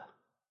up.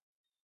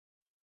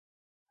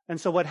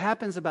 And so what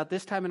happens about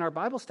this time in our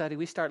Bible study,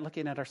 we start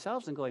looking at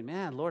ourselves and going,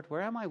 man, Lord,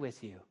 where am I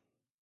with you?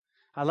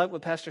 I like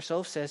what Pastor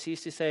Soph says. He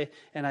used to say,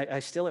 and I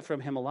steal it from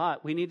him a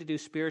lot, we need to do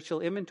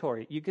spiritual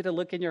inventory. You get to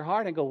look in your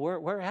heart and go,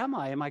 where am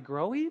I? Am I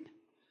growing?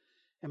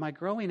 Am I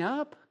growing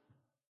up?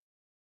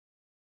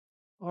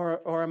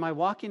 Or am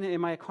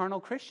I a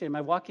carnal Christian? Am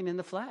I walking in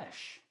the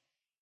flesh?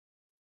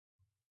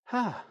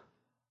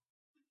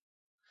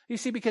 You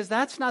see, because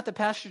that's not the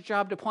pastor's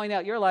job to point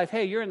out your life.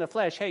 Hey, you're in the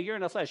flesh. Hey, you're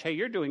in the flesh. Hey,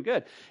 you're doing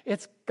good.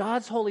 It's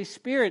God's Holy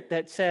Spirit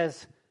that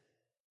says,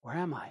 where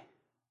am I?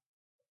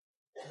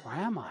 Where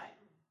am I?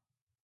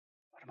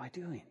 What am I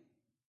doing?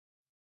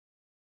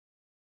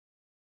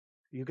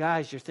 You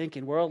guys, you're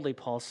thinking worldly,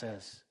 Paul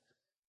says.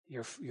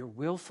 You're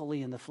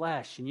willfully in the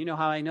flesh. And you know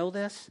how I know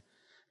this?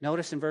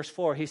 Notice in verse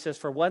 4, he says,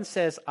 for one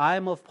says,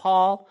 I'm of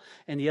Paul,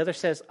 and the other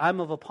says, I'm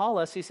of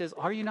Apollos. He says,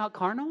 are you not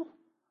carnal?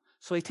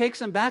 So he takes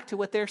them back to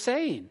what they're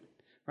saying,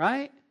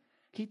 right?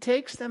 He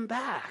takes them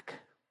back.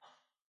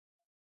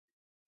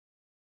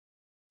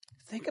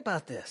 Think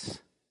about this.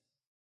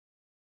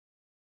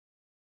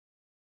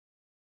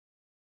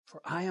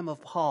 For I am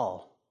of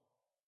Paul,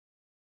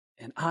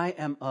 and I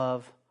am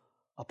of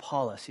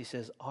Apollos. He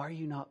says, are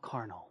you not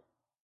carnal?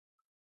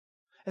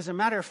 As a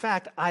matter of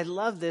fact, I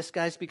love this,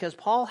 guys, because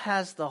Paul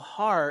has the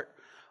heart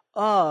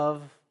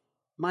of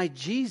my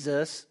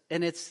Jesus,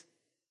 and it's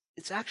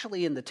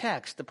actually in the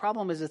text. The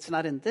problem is it's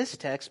not in this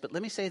text, but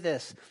let me say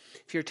this.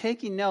 If you're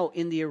taking note,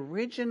 in the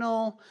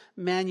original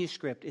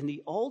manuscript, in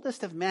the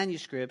oldest of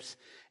manuscripts,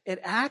 it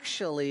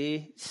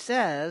actually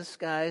says,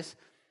 guys,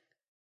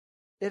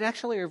 it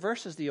actually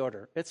reverses the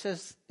order.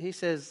 He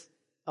says,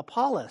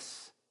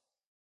 Apollos,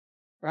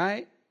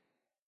 right?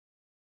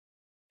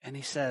 And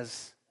he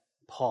says,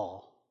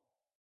 Paul.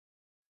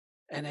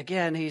 And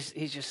again, he's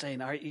just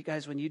saying, are you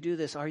guys, when you do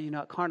this, are you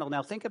not carnal?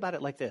 Now think about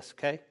it like this,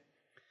 okay?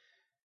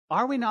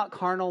 Are we not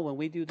carnal when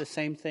we do the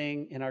same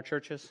thing in our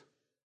churches?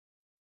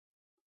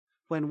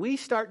 When we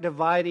start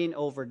dividing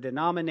over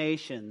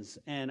denominations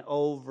and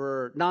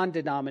over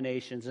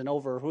non-denominations and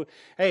over who,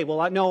 hey,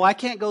 well, no, I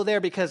can't go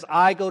there because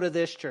I go to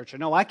this church. Or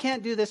no, I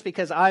can't do this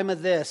because I'm a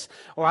this.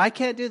 Or I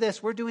can't do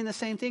this. We're doing the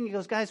same thing. He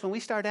goes, guys, when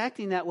we start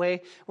acting that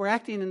way, we're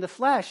acting in the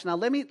flesh. Now,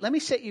 let me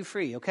set you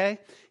free, okay?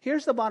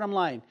 Here's the bottom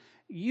line.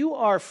 You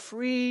are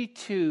free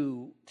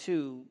to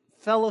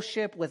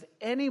fellowship with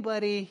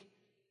anybody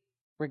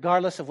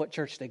regardless of what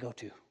church they go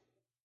to,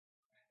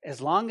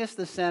 as long as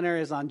the center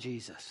is on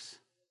Jesus.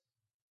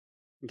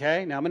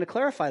 Okay, now I'm going to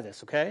clarify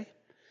this, okay?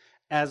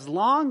 As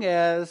long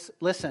as,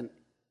 listen,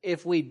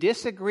 if we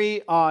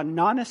disagree on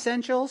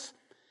non-essentials,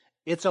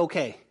 it's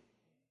okay.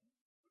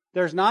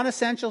 There's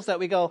non-essentials that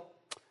we go,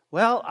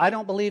 well, I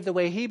don't believe the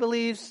way he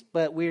believes,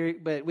 but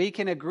we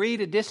can agree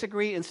to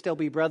disagree and still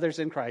be brothers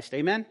in Christ.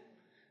 Amen?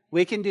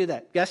 We can do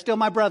that. That's still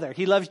my brother.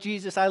 He loves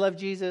Jesus. I love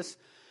Jesus.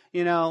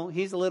 You know,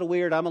 he's a little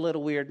weird. I'm a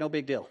little weird. No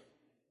big deal.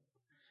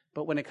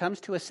 But when it comes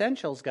to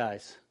essentials,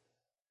 guys,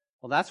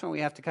 well, that's when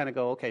we have to kind of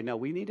go, okay, no,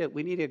 we need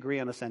to agree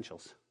on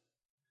essentials.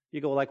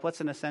 You go, like, what's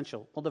an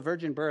essential? Well, the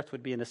virgin birth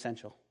would be an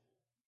essential.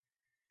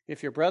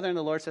 If your brother in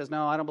the Lord says,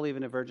 no, I don't believe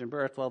in a virgin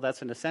birth, well,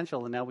 that's an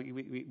essential, and now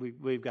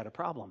we've got a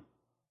problem.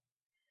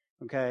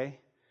 Okay?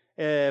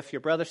 If your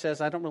brother says,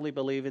 I don't really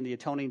believe in the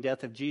atoning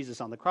death of Jesus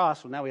on the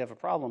cross, well, now we have a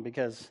problem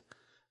because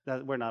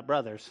we're not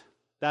brothers.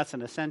 That's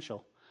an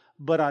essential.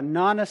 But on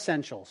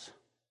non-essentials,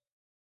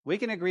 We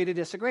can agree to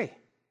disagree.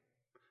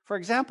 For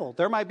example,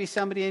 there might be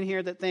somebody in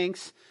here that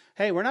thinks,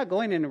 hey, we're not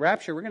going into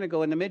rapture, we're going to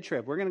go into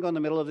mid-trib. We're going to go in the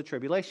middle of the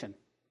tribulation.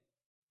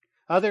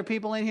 Other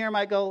people in here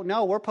might go,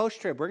 no, we're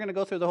post-trib. We're going to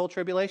go through the whole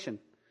tribulation.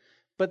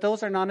 But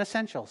those are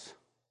non-essentials.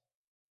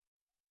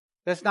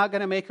 That's not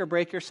going to make or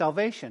break your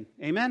salvation.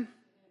 Amen?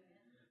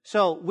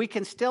 So we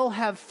can still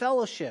have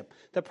fellowship.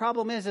 The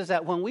problem is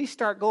that when we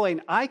start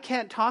going, I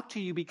can't talk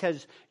to you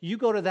because you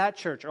go to that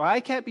church, or I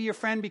can't be your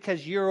friend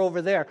because you're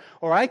over there,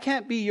 or I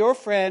can't be your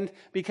friend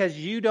because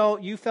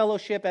you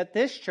fellowship at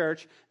this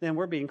church, then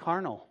we're being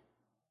carnal.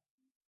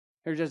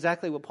 Here's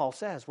exactly what Paul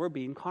says. We're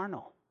being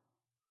carnal.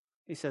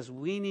 He says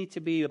we need to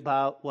be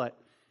about what?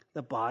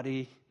 The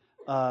body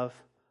of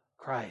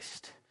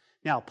Christ.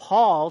 Now,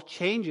 Paul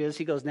changes.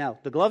 He goes, now,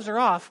 the gloves are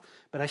off,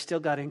 but I still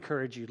got to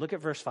encourage you. Look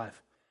at verse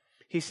 5.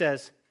 He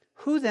says,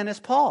 who then is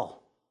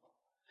Paul?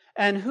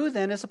 And who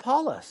then is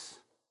Apollos?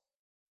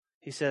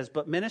 He says,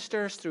 but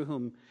ministers through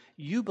whom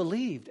you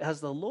believed,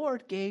 as the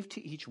Lord gave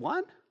to each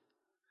one.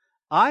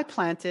 I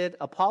planted,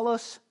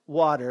 Apollos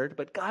watered,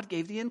 but God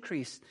gave the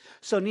increase.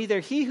 So neither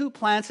he who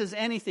plants is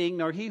anything,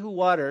 nor he who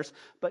waters,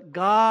 but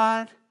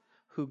God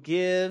who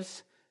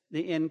gives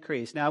the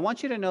increase. Now I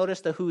want you to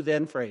notice the who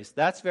then phrase.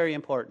 That's very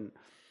important.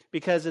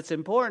 Because it's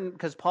important,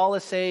 because Paul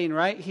is saying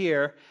right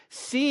here,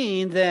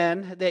 seeing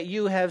then that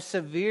you have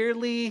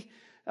severely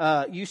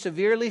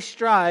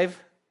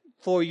strive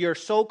for your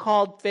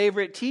so-called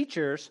favorite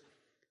teachers,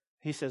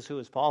 he says, who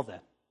is Paul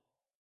then?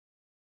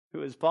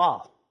 Who is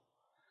Paul?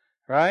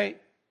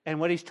 Right? And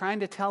what he's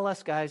trying to tell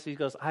us, guys, he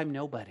goes, I'm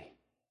nobody.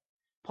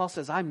 Paul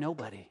says, I'm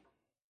nobody.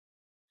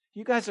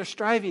 You guys are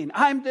striving.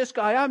 I'm this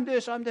guy, I'm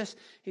this.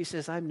 He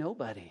says, I'm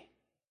nobody.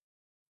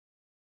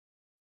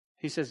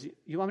 He says,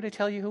 you want me to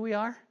tell you who we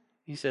are?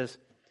 He says,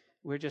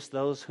 we're just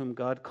those whom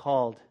God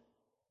called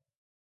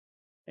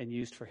and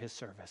used for his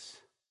service.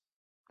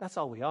 That's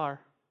all we are.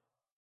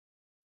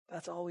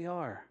 That's all we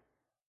are.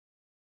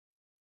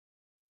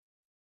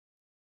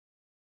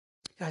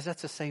 Guys,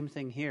 that's the same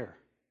thing here.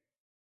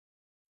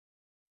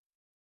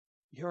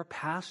 Your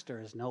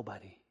pastor is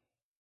nobody.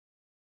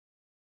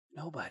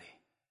 Nobody.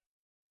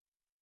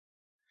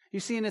 You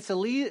see, and it's a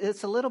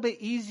little bit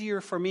easier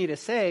for me to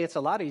say, it's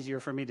a lot easier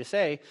for me to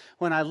say,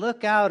 when I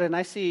look out and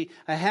I see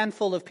a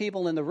handful of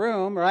people in the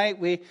room, right?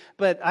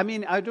 But I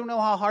mean, I don't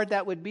know how hard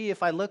that would be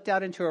if I looked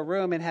out into a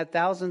room and had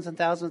thousands and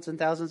thousands and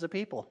thousands of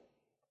people.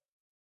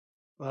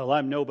 Well,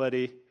 I'm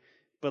nobody,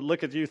 but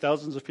look at you,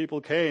 thousands of people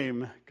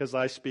came because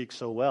I speak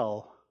so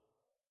well.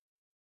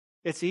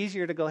 It's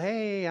easier to go,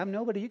 hey, I'm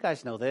nobody, you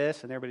guys know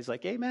this, and everybody's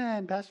like,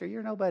 amen, Pastor,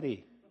 you're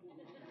nobody.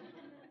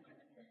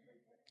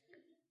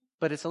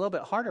 But it's a little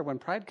bit harder when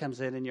pride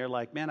comes in and you're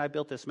like, man, I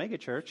built this mega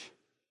church.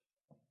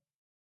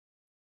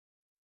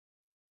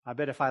 I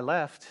bet if I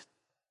left,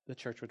 the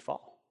church would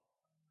fall.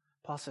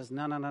 Paul says,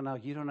 no,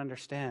 you don't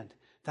understand.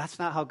 That's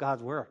not how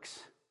God works.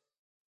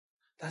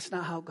 That's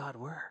not how God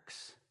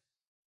works.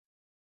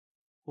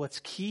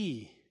 What's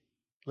key,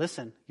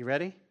 listen, you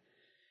ready?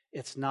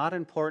 It's not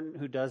important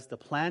who does the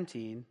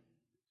planting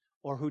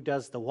or who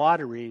does the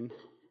watering.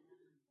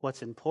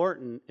 What's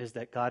important is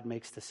that God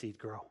makes the seed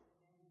grow.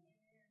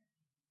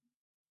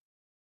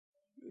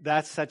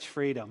 That's such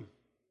freedom.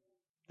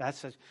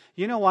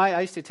 You know why?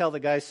 I used to tell the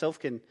guys, Soph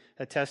can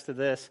attest to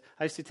this.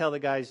 I used to tell the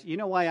guys, you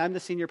know why I'm the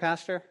senior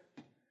pastor?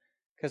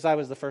 Because I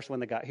was the first one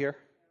that got here.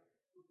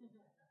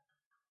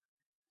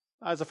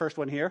 I was the first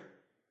one here.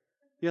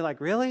 You're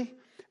like, really?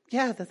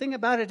 Yeah, the thing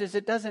about it is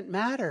it doesn't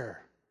matter.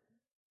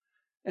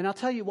 And I'll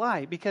tell you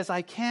why. Because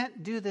I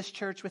can't do this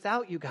church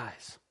without you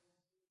guys.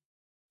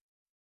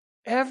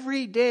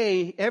 Every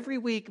day, every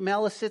week,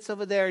 Mel sits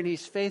over there and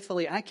he's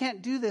faithfully. I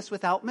can't do this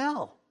without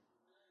Mel.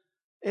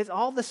 It's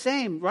all the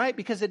same, right?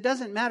 Because it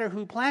doesn't matter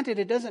who planted,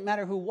 it doesn't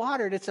matter who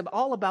watered, it's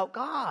all about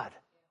God.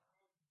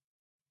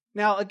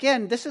 Now,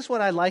 again, this is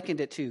what I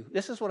likened it to.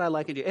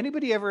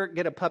 Anybody ever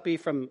get a puppy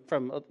from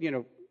a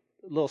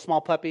little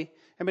small puppy?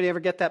 Anybody ever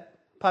get that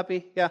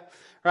puppy? Yeah,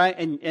 right?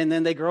 And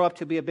then they grow up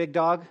to be a big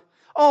dog.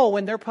 Oh,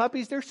 when they're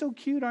puppies, they're so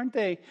cute, aren't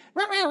they?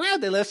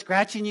 They love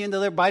scratching you and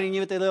they're biting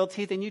you with their little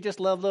teeth, and you just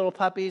love little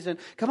puppies. And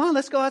come on,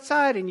 let's go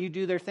outside, and you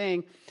do their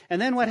thing.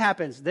 And then what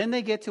happens? Then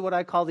they get to what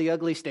I call the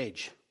ugly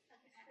stage.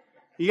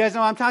 You guys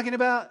know what I'm talking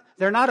about?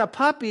 They're not a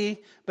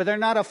puppy, but they're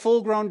not a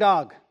full-grown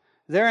dog.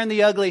 They're in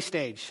the ugly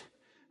stage,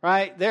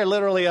 right? They're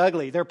literally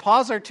ugly. Their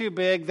paws are too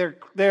big.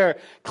 They're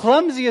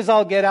clumsy as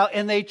all get out,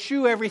 and they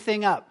chew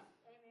everything up.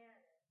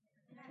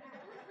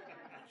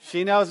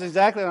 She knows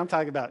exactly what I'm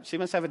talking about. She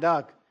must have a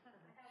dog.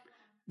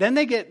 Then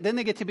they get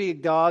to be a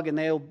dog, and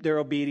they're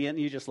obedient.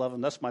 And you just love them.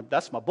 That's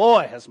my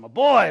boy. That's my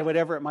boy.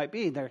 Whatever it might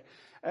be.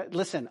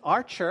 Listen,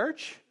 our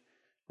church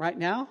right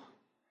now.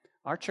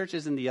 Our church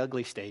is in the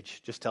ugly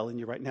stage, just telling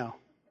you right now.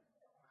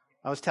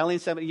 I was telling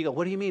somebody, you go,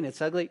 what do you mean it's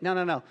ugly?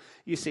 No.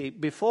 You see,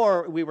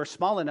 before we were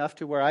small enough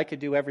to where I could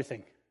do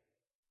everything.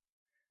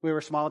 We were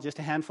small, just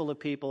a handful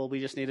of people. We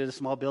just needed a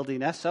small building.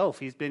 That's Soph.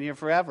 He's been here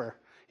forever.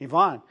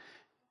 Yvonne.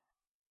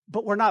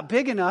 But we're not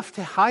big enough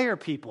to hire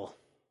people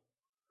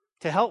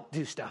to help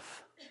do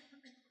stuff.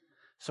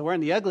 So we're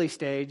in the ugly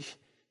stage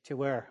to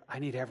where I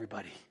need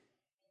everybody.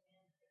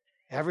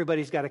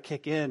 Everybody's got to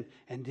kick in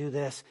and do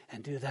this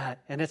and do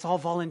that. And it's all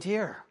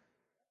volunteer.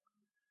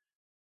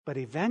 But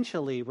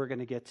eventually we're going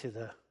to get to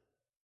the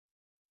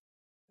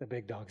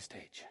big dog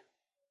stage.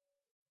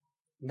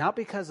 Not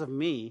because of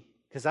me,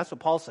 because that's what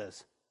Paul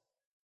says.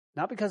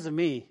 Not because of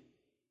me,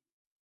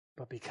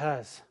 but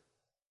because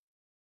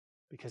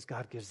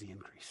God gives the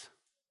increase.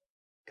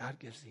 God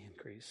gives the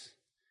increase.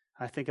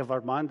 I think of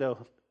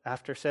Armando.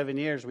 After 7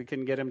 years, we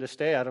couldn't get him to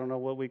stay. I don't know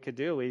what we could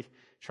do. We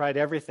tried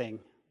everything.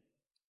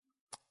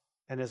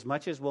 And as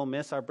much as we'll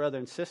miss our brother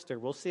and sister,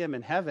 we'll see them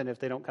in heaven if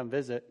they don't come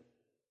visit.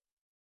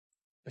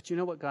 But you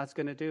know what God's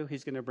going to do?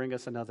 He's going to bring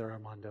us another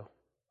Armando.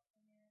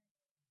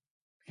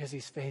 Because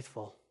he's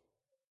faithful.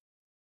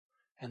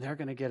 And they're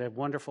going to get a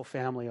wonderful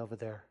family over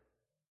there.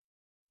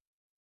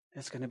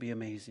 It's going to be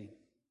amazing.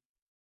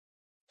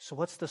 So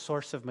what's the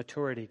source of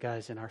maturity,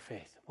 guys, in our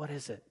faith? What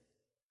is it?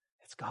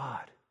 It's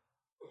God.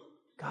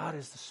 God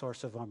is the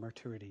source of our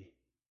maturity.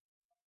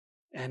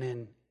 And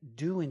in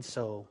doing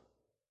so,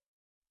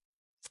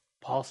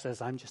 Paul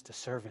says, I'm just a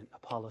servant.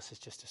 Apollos is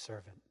just a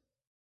servant.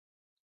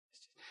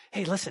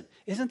 Hey, listen,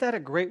 isn't that a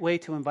great way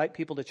to invite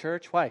people to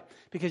church? Why?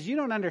 Because you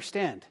don't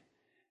understand.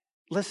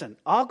 Listen,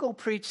 I'll go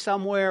preach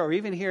somewhere, or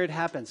even here it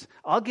happens.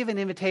 I'll give an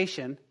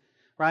invitation,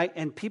 right?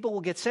 And people will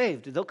get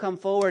saved. They'll come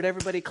forward,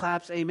 everybody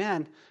claps,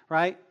 amen,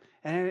 right?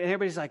 And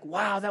everybody's like,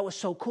 wow, that was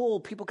so cool.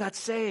 People got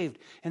saved.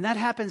 And that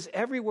happens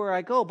everywhere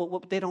I go. But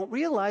what they don't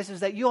realize is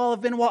that you all have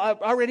been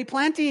already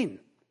planting.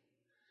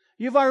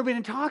 You've already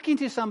been talking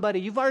to somebody.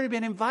 You've already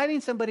been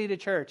inviting somebody to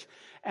church.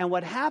 And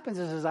what happens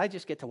is I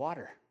just get to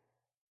water.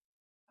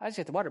 I just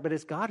get to water. But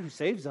it's God who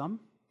saves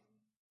them.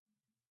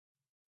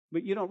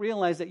 But you don't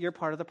realize that you're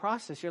part of the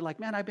process. You're like,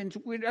 man, I've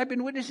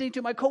been witnessing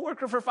to my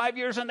coworker for 5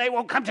 years and they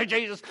won't come to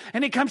Jesus.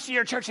 And he comes to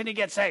your church and he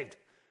gets saved.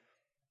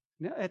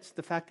 No, it's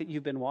the fact that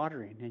you've been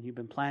watering and you've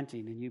been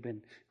planting and you've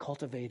been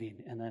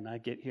cultivating. And then I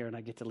get here and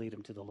I get to lead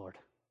them to the Lord.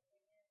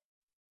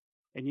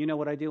 And you know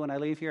what I do when I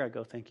leave here? I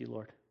go, thank you,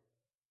 Lord.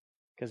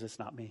 Because it's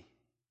not me.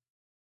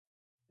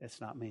 It's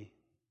not me.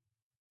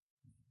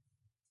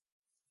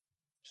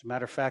 As a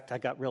matter of fact, I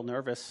got real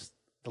nervous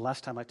the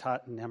last time I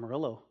taught in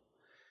Amarillo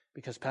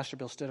because Pastor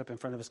Bill stood up in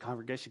front of his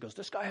congregation. He goes,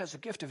 this guy has a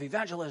gift of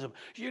evangelism.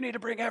 You need to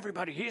bring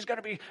everybody.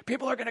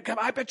 People are going to come.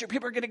 I bet you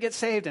people are going to get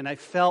saved. And I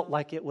felt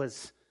like it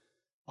was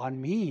on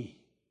me.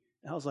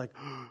 And I was like,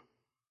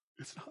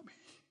 it's not me.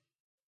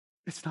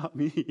 It's not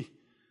me.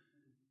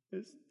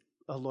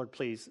 Oh, Lord,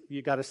 please,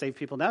 you got to save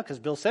people now because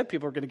Bill said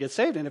people are going to get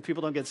saved. And if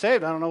people don't get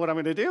saved, I don't know what I'm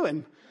going to do.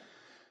 And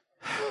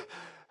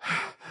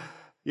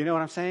you know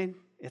what I'm saying?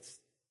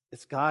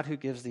 It's God who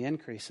gives the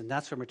increase. And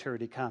that's where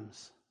maturity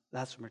comes.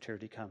 That's where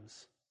maturity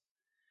comes.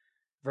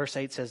 Verse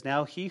 8 says,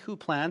 now he who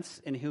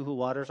plants and he who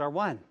waters are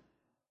one.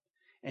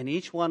 And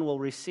each one will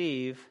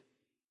receive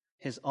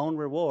his own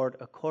reward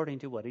according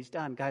to what he's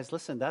done. Guys,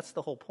 listen, that's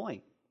the whole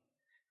point.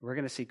 We're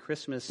going to see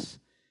Christmas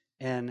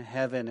in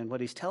heaven. And what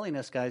he's telling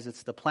us, guys,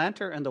 it's the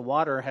planter and the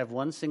waterer have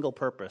one single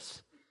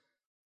purpose.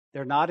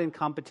 They're not in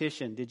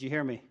competition. Did you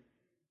hear me?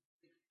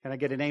 Can I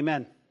get an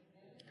amen?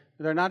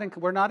 We're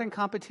not in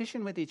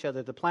competition with each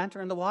other, the planter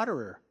and the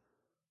waterer.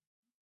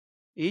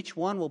 Each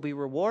one will be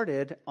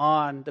rewarded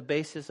on the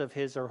basis of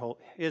his or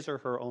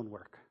her own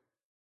work.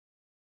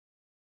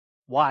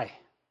 Why?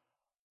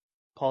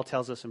 Paul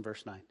tells us in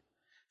verse 9.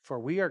 For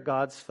we are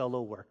God's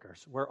fellow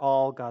workers. We're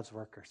all God's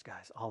workers,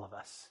 guys, all of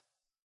us.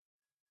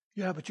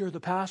 Yeah, but you're the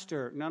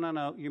pastor.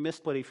 No. You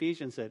missed what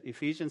Ephesians said.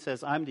 Ephesians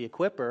says, I'm the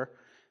equipper,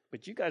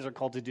 but you guys are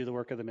called to do the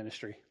work of the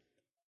ministry.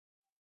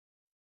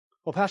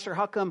 Well, Pastor,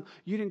 how come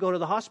you didn't go to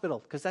the hospital?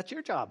 Because that's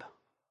your job.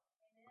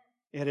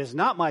 It is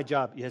not my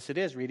job. Yes, it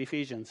is. Read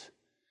Ephesians.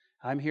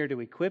 I'm here to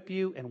equip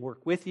you and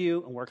work with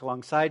you and work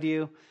alongside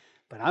you,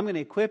 but I'm going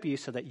to equip you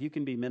so that you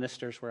can be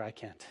ministers where I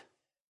can't.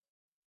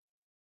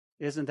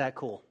 Isn't that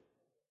cool?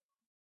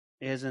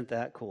 Isn't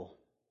that cool?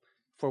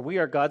 For we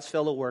are God's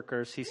fellow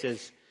workers. He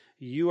says,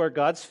 you are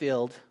God's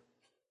field.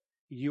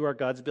 You are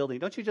God's building.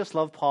 Don't you just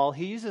love Paul?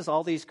 He uses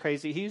all these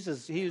crazy, he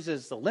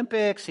uses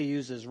Olympics, he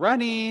uses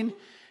running,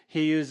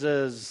 he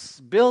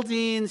uses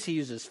buildings, he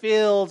uses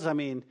fields. I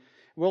mean,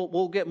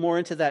 we'll get more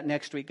into that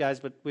next week, guys,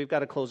 but we've got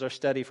to close our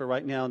study for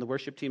right now, and the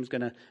worship team's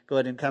going to go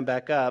ahead and come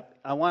back up.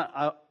 I want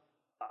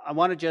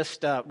to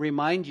just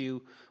remind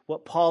you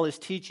what Paul is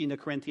teaching the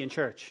Corinthian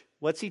church.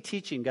 What's he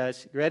teaching,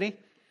 guys? You ready?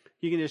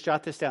 You can just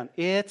jot this down.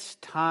 It's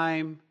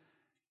time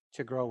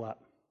to grow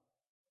up.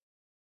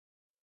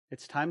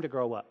 It's time to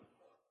grow up.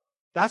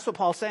 That's what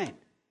Paul's saying.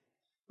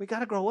 We got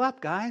to grow up,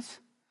 guys.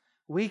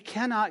 We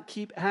cannot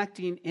keep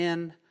acting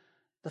in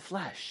the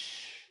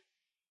flesh.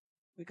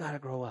 We got to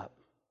grow up.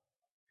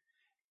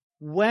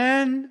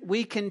 When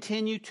we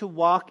continue to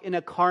walk in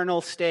a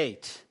carnal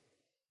state,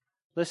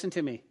 listen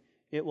to me,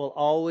 it will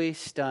always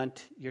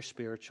stunt your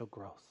spiritual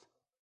growth.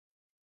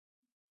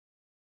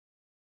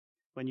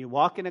 When you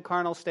walk in a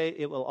carnal state,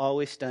 it will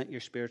always stunt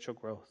your spiritual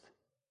growth.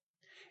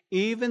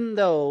 Even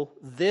though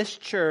this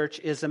church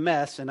is a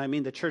mess, and I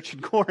mean the church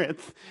in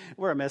Corinth,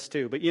 we're a mess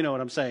too, but you know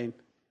what I'm saying.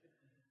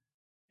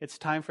 It's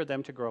time for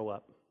them to grow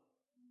up.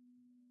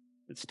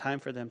 It's time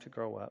for them to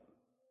grow up.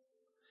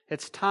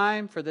 It's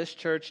time for this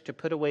church to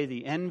put away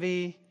the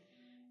envy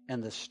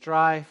and the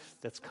strife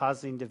that's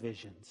causing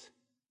divisions.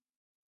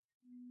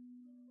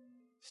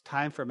 It's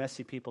time for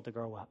messy people to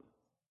grow up.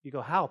 You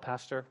go, how,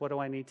 Pastor? What do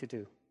I need to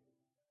do?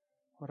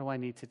 What do I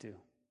need to do?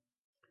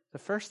 The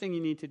first thing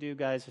you need to do,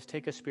 guys, is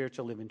take a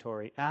spiritual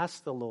inventory.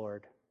 Ask the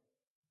Lord,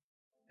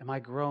 am I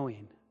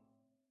growing?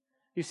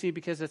 You see,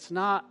 because it's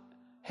not,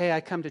 hey,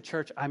 I come to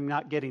church, I'm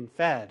not getting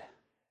fed.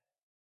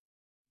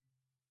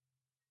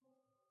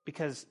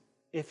 Because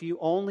if you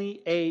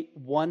only ate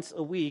once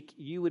a week,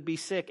 you would be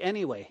sick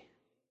anyway.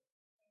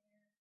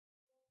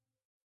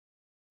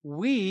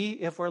 We,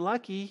 if we're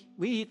lucky,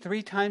 we eat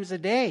 3 times a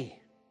day.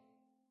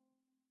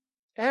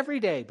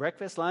 Every day,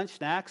 breakfast, lunch,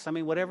 snacks,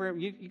 whatever.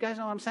 You guys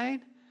know what I'm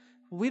saying?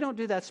 We don't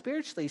do that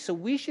spiritually. So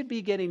we should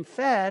be getting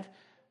fed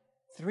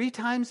 3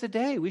 times a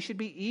day. We should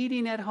be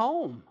eating at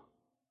home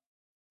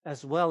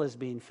as well as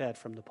being fed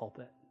from the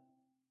pulpit.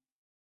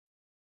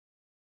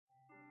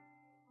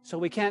 So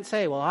we can't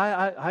say, well,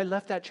 I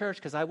left that church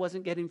because I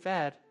wasn't getting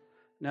fed.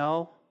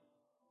 No.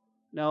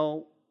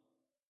 You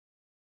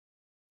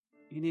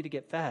need to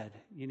get fed.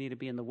 You need to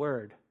be in the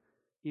Word.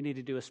 You need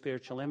to do a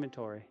spiritual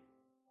inventory.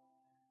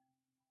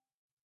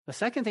 The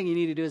second thing you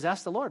need to do is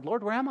ask the Lord,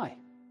 Lord, where am I?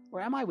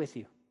 Where am I with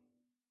you?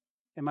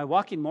 Am I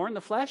walking more in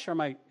the flesh or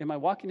am I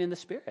walking in the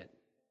Spirit?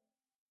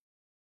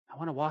 I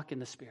want to walk in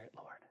the Spirit,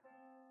 Lord.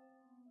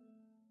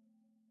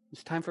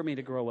 It's time for me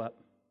to grow up.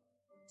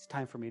 It's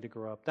time for me to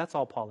grow up. That's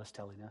all Paul is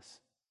telling us.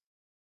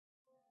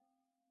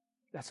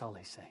 That's all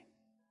he's saying.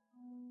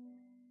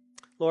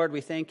 Lord,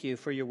 we thank you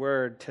for your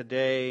word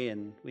today,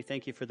 and we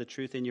thank you for the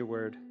truth in your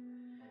word.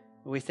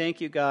 We thank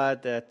you,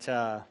 God,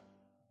 that,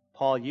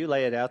 Paul, you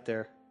lay it out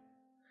there.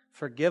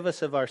 Forgive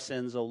us of our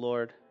sins, O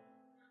Lord.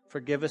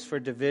 Forgive us for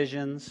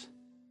divisions.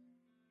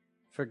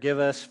 Forgive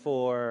us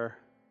for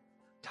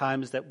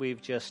times that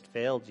we've just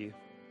failed you.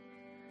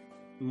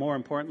 More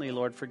importantly,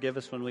 Lord, forgive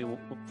us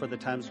for the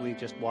times we've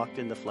just walked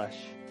in the flesh.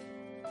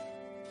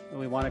 And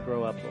we want to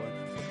grow up, Lord.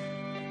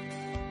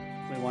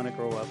 We want to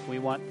grow up. We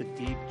want the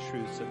deep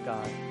truths of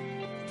God.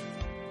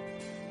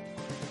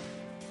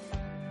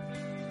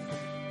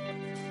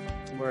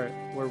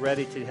 We're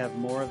ready to have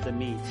more of the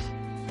meat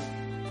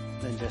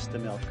than just the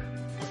milk.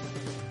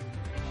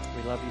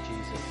 We love you,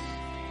 Jesus.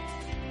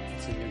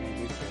 It's in your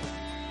name we pray.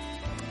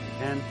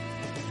 Amen.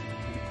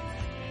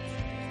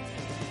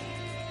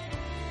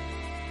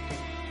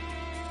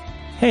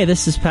 Hey,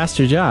 this is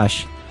Pastor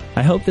Josh.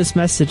 I hope this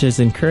message has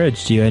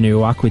encouraged you in your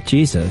walk with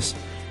Jesus.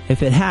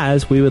 If it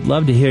has, we would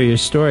love to hear your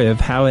story of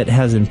how it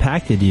has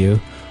impacted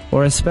you,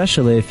 or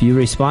especially if you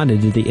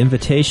responded to the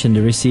invitation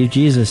to receive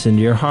Jesus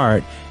into your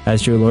heart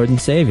as your Lord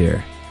and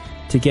Savior.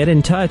 To get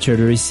in touch or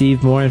to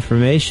receive more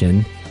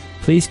information,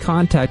 please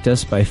contact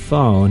us by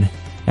phone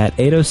at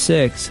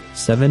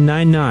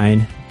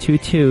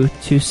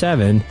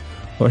 806-799-2227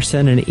 or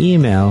send an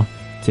email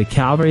to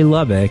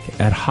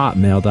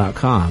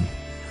calvarylubbock@hotmail.com.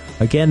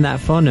 Again, that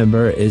phone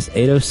number is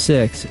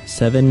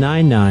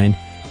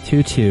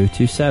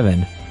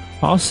 806-799-2227.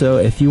 Also,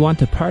 if you want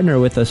to partner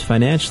with us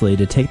financially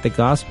to take the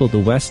gospel to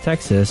West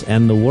Texas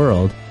and the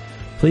world,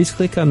 please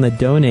click on the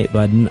donate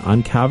button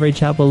on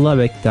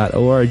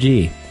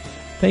calvarychapellubbock.org.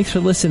 Thanks for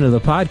listening to the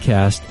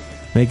podcast.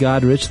 May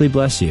God richly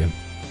bless you.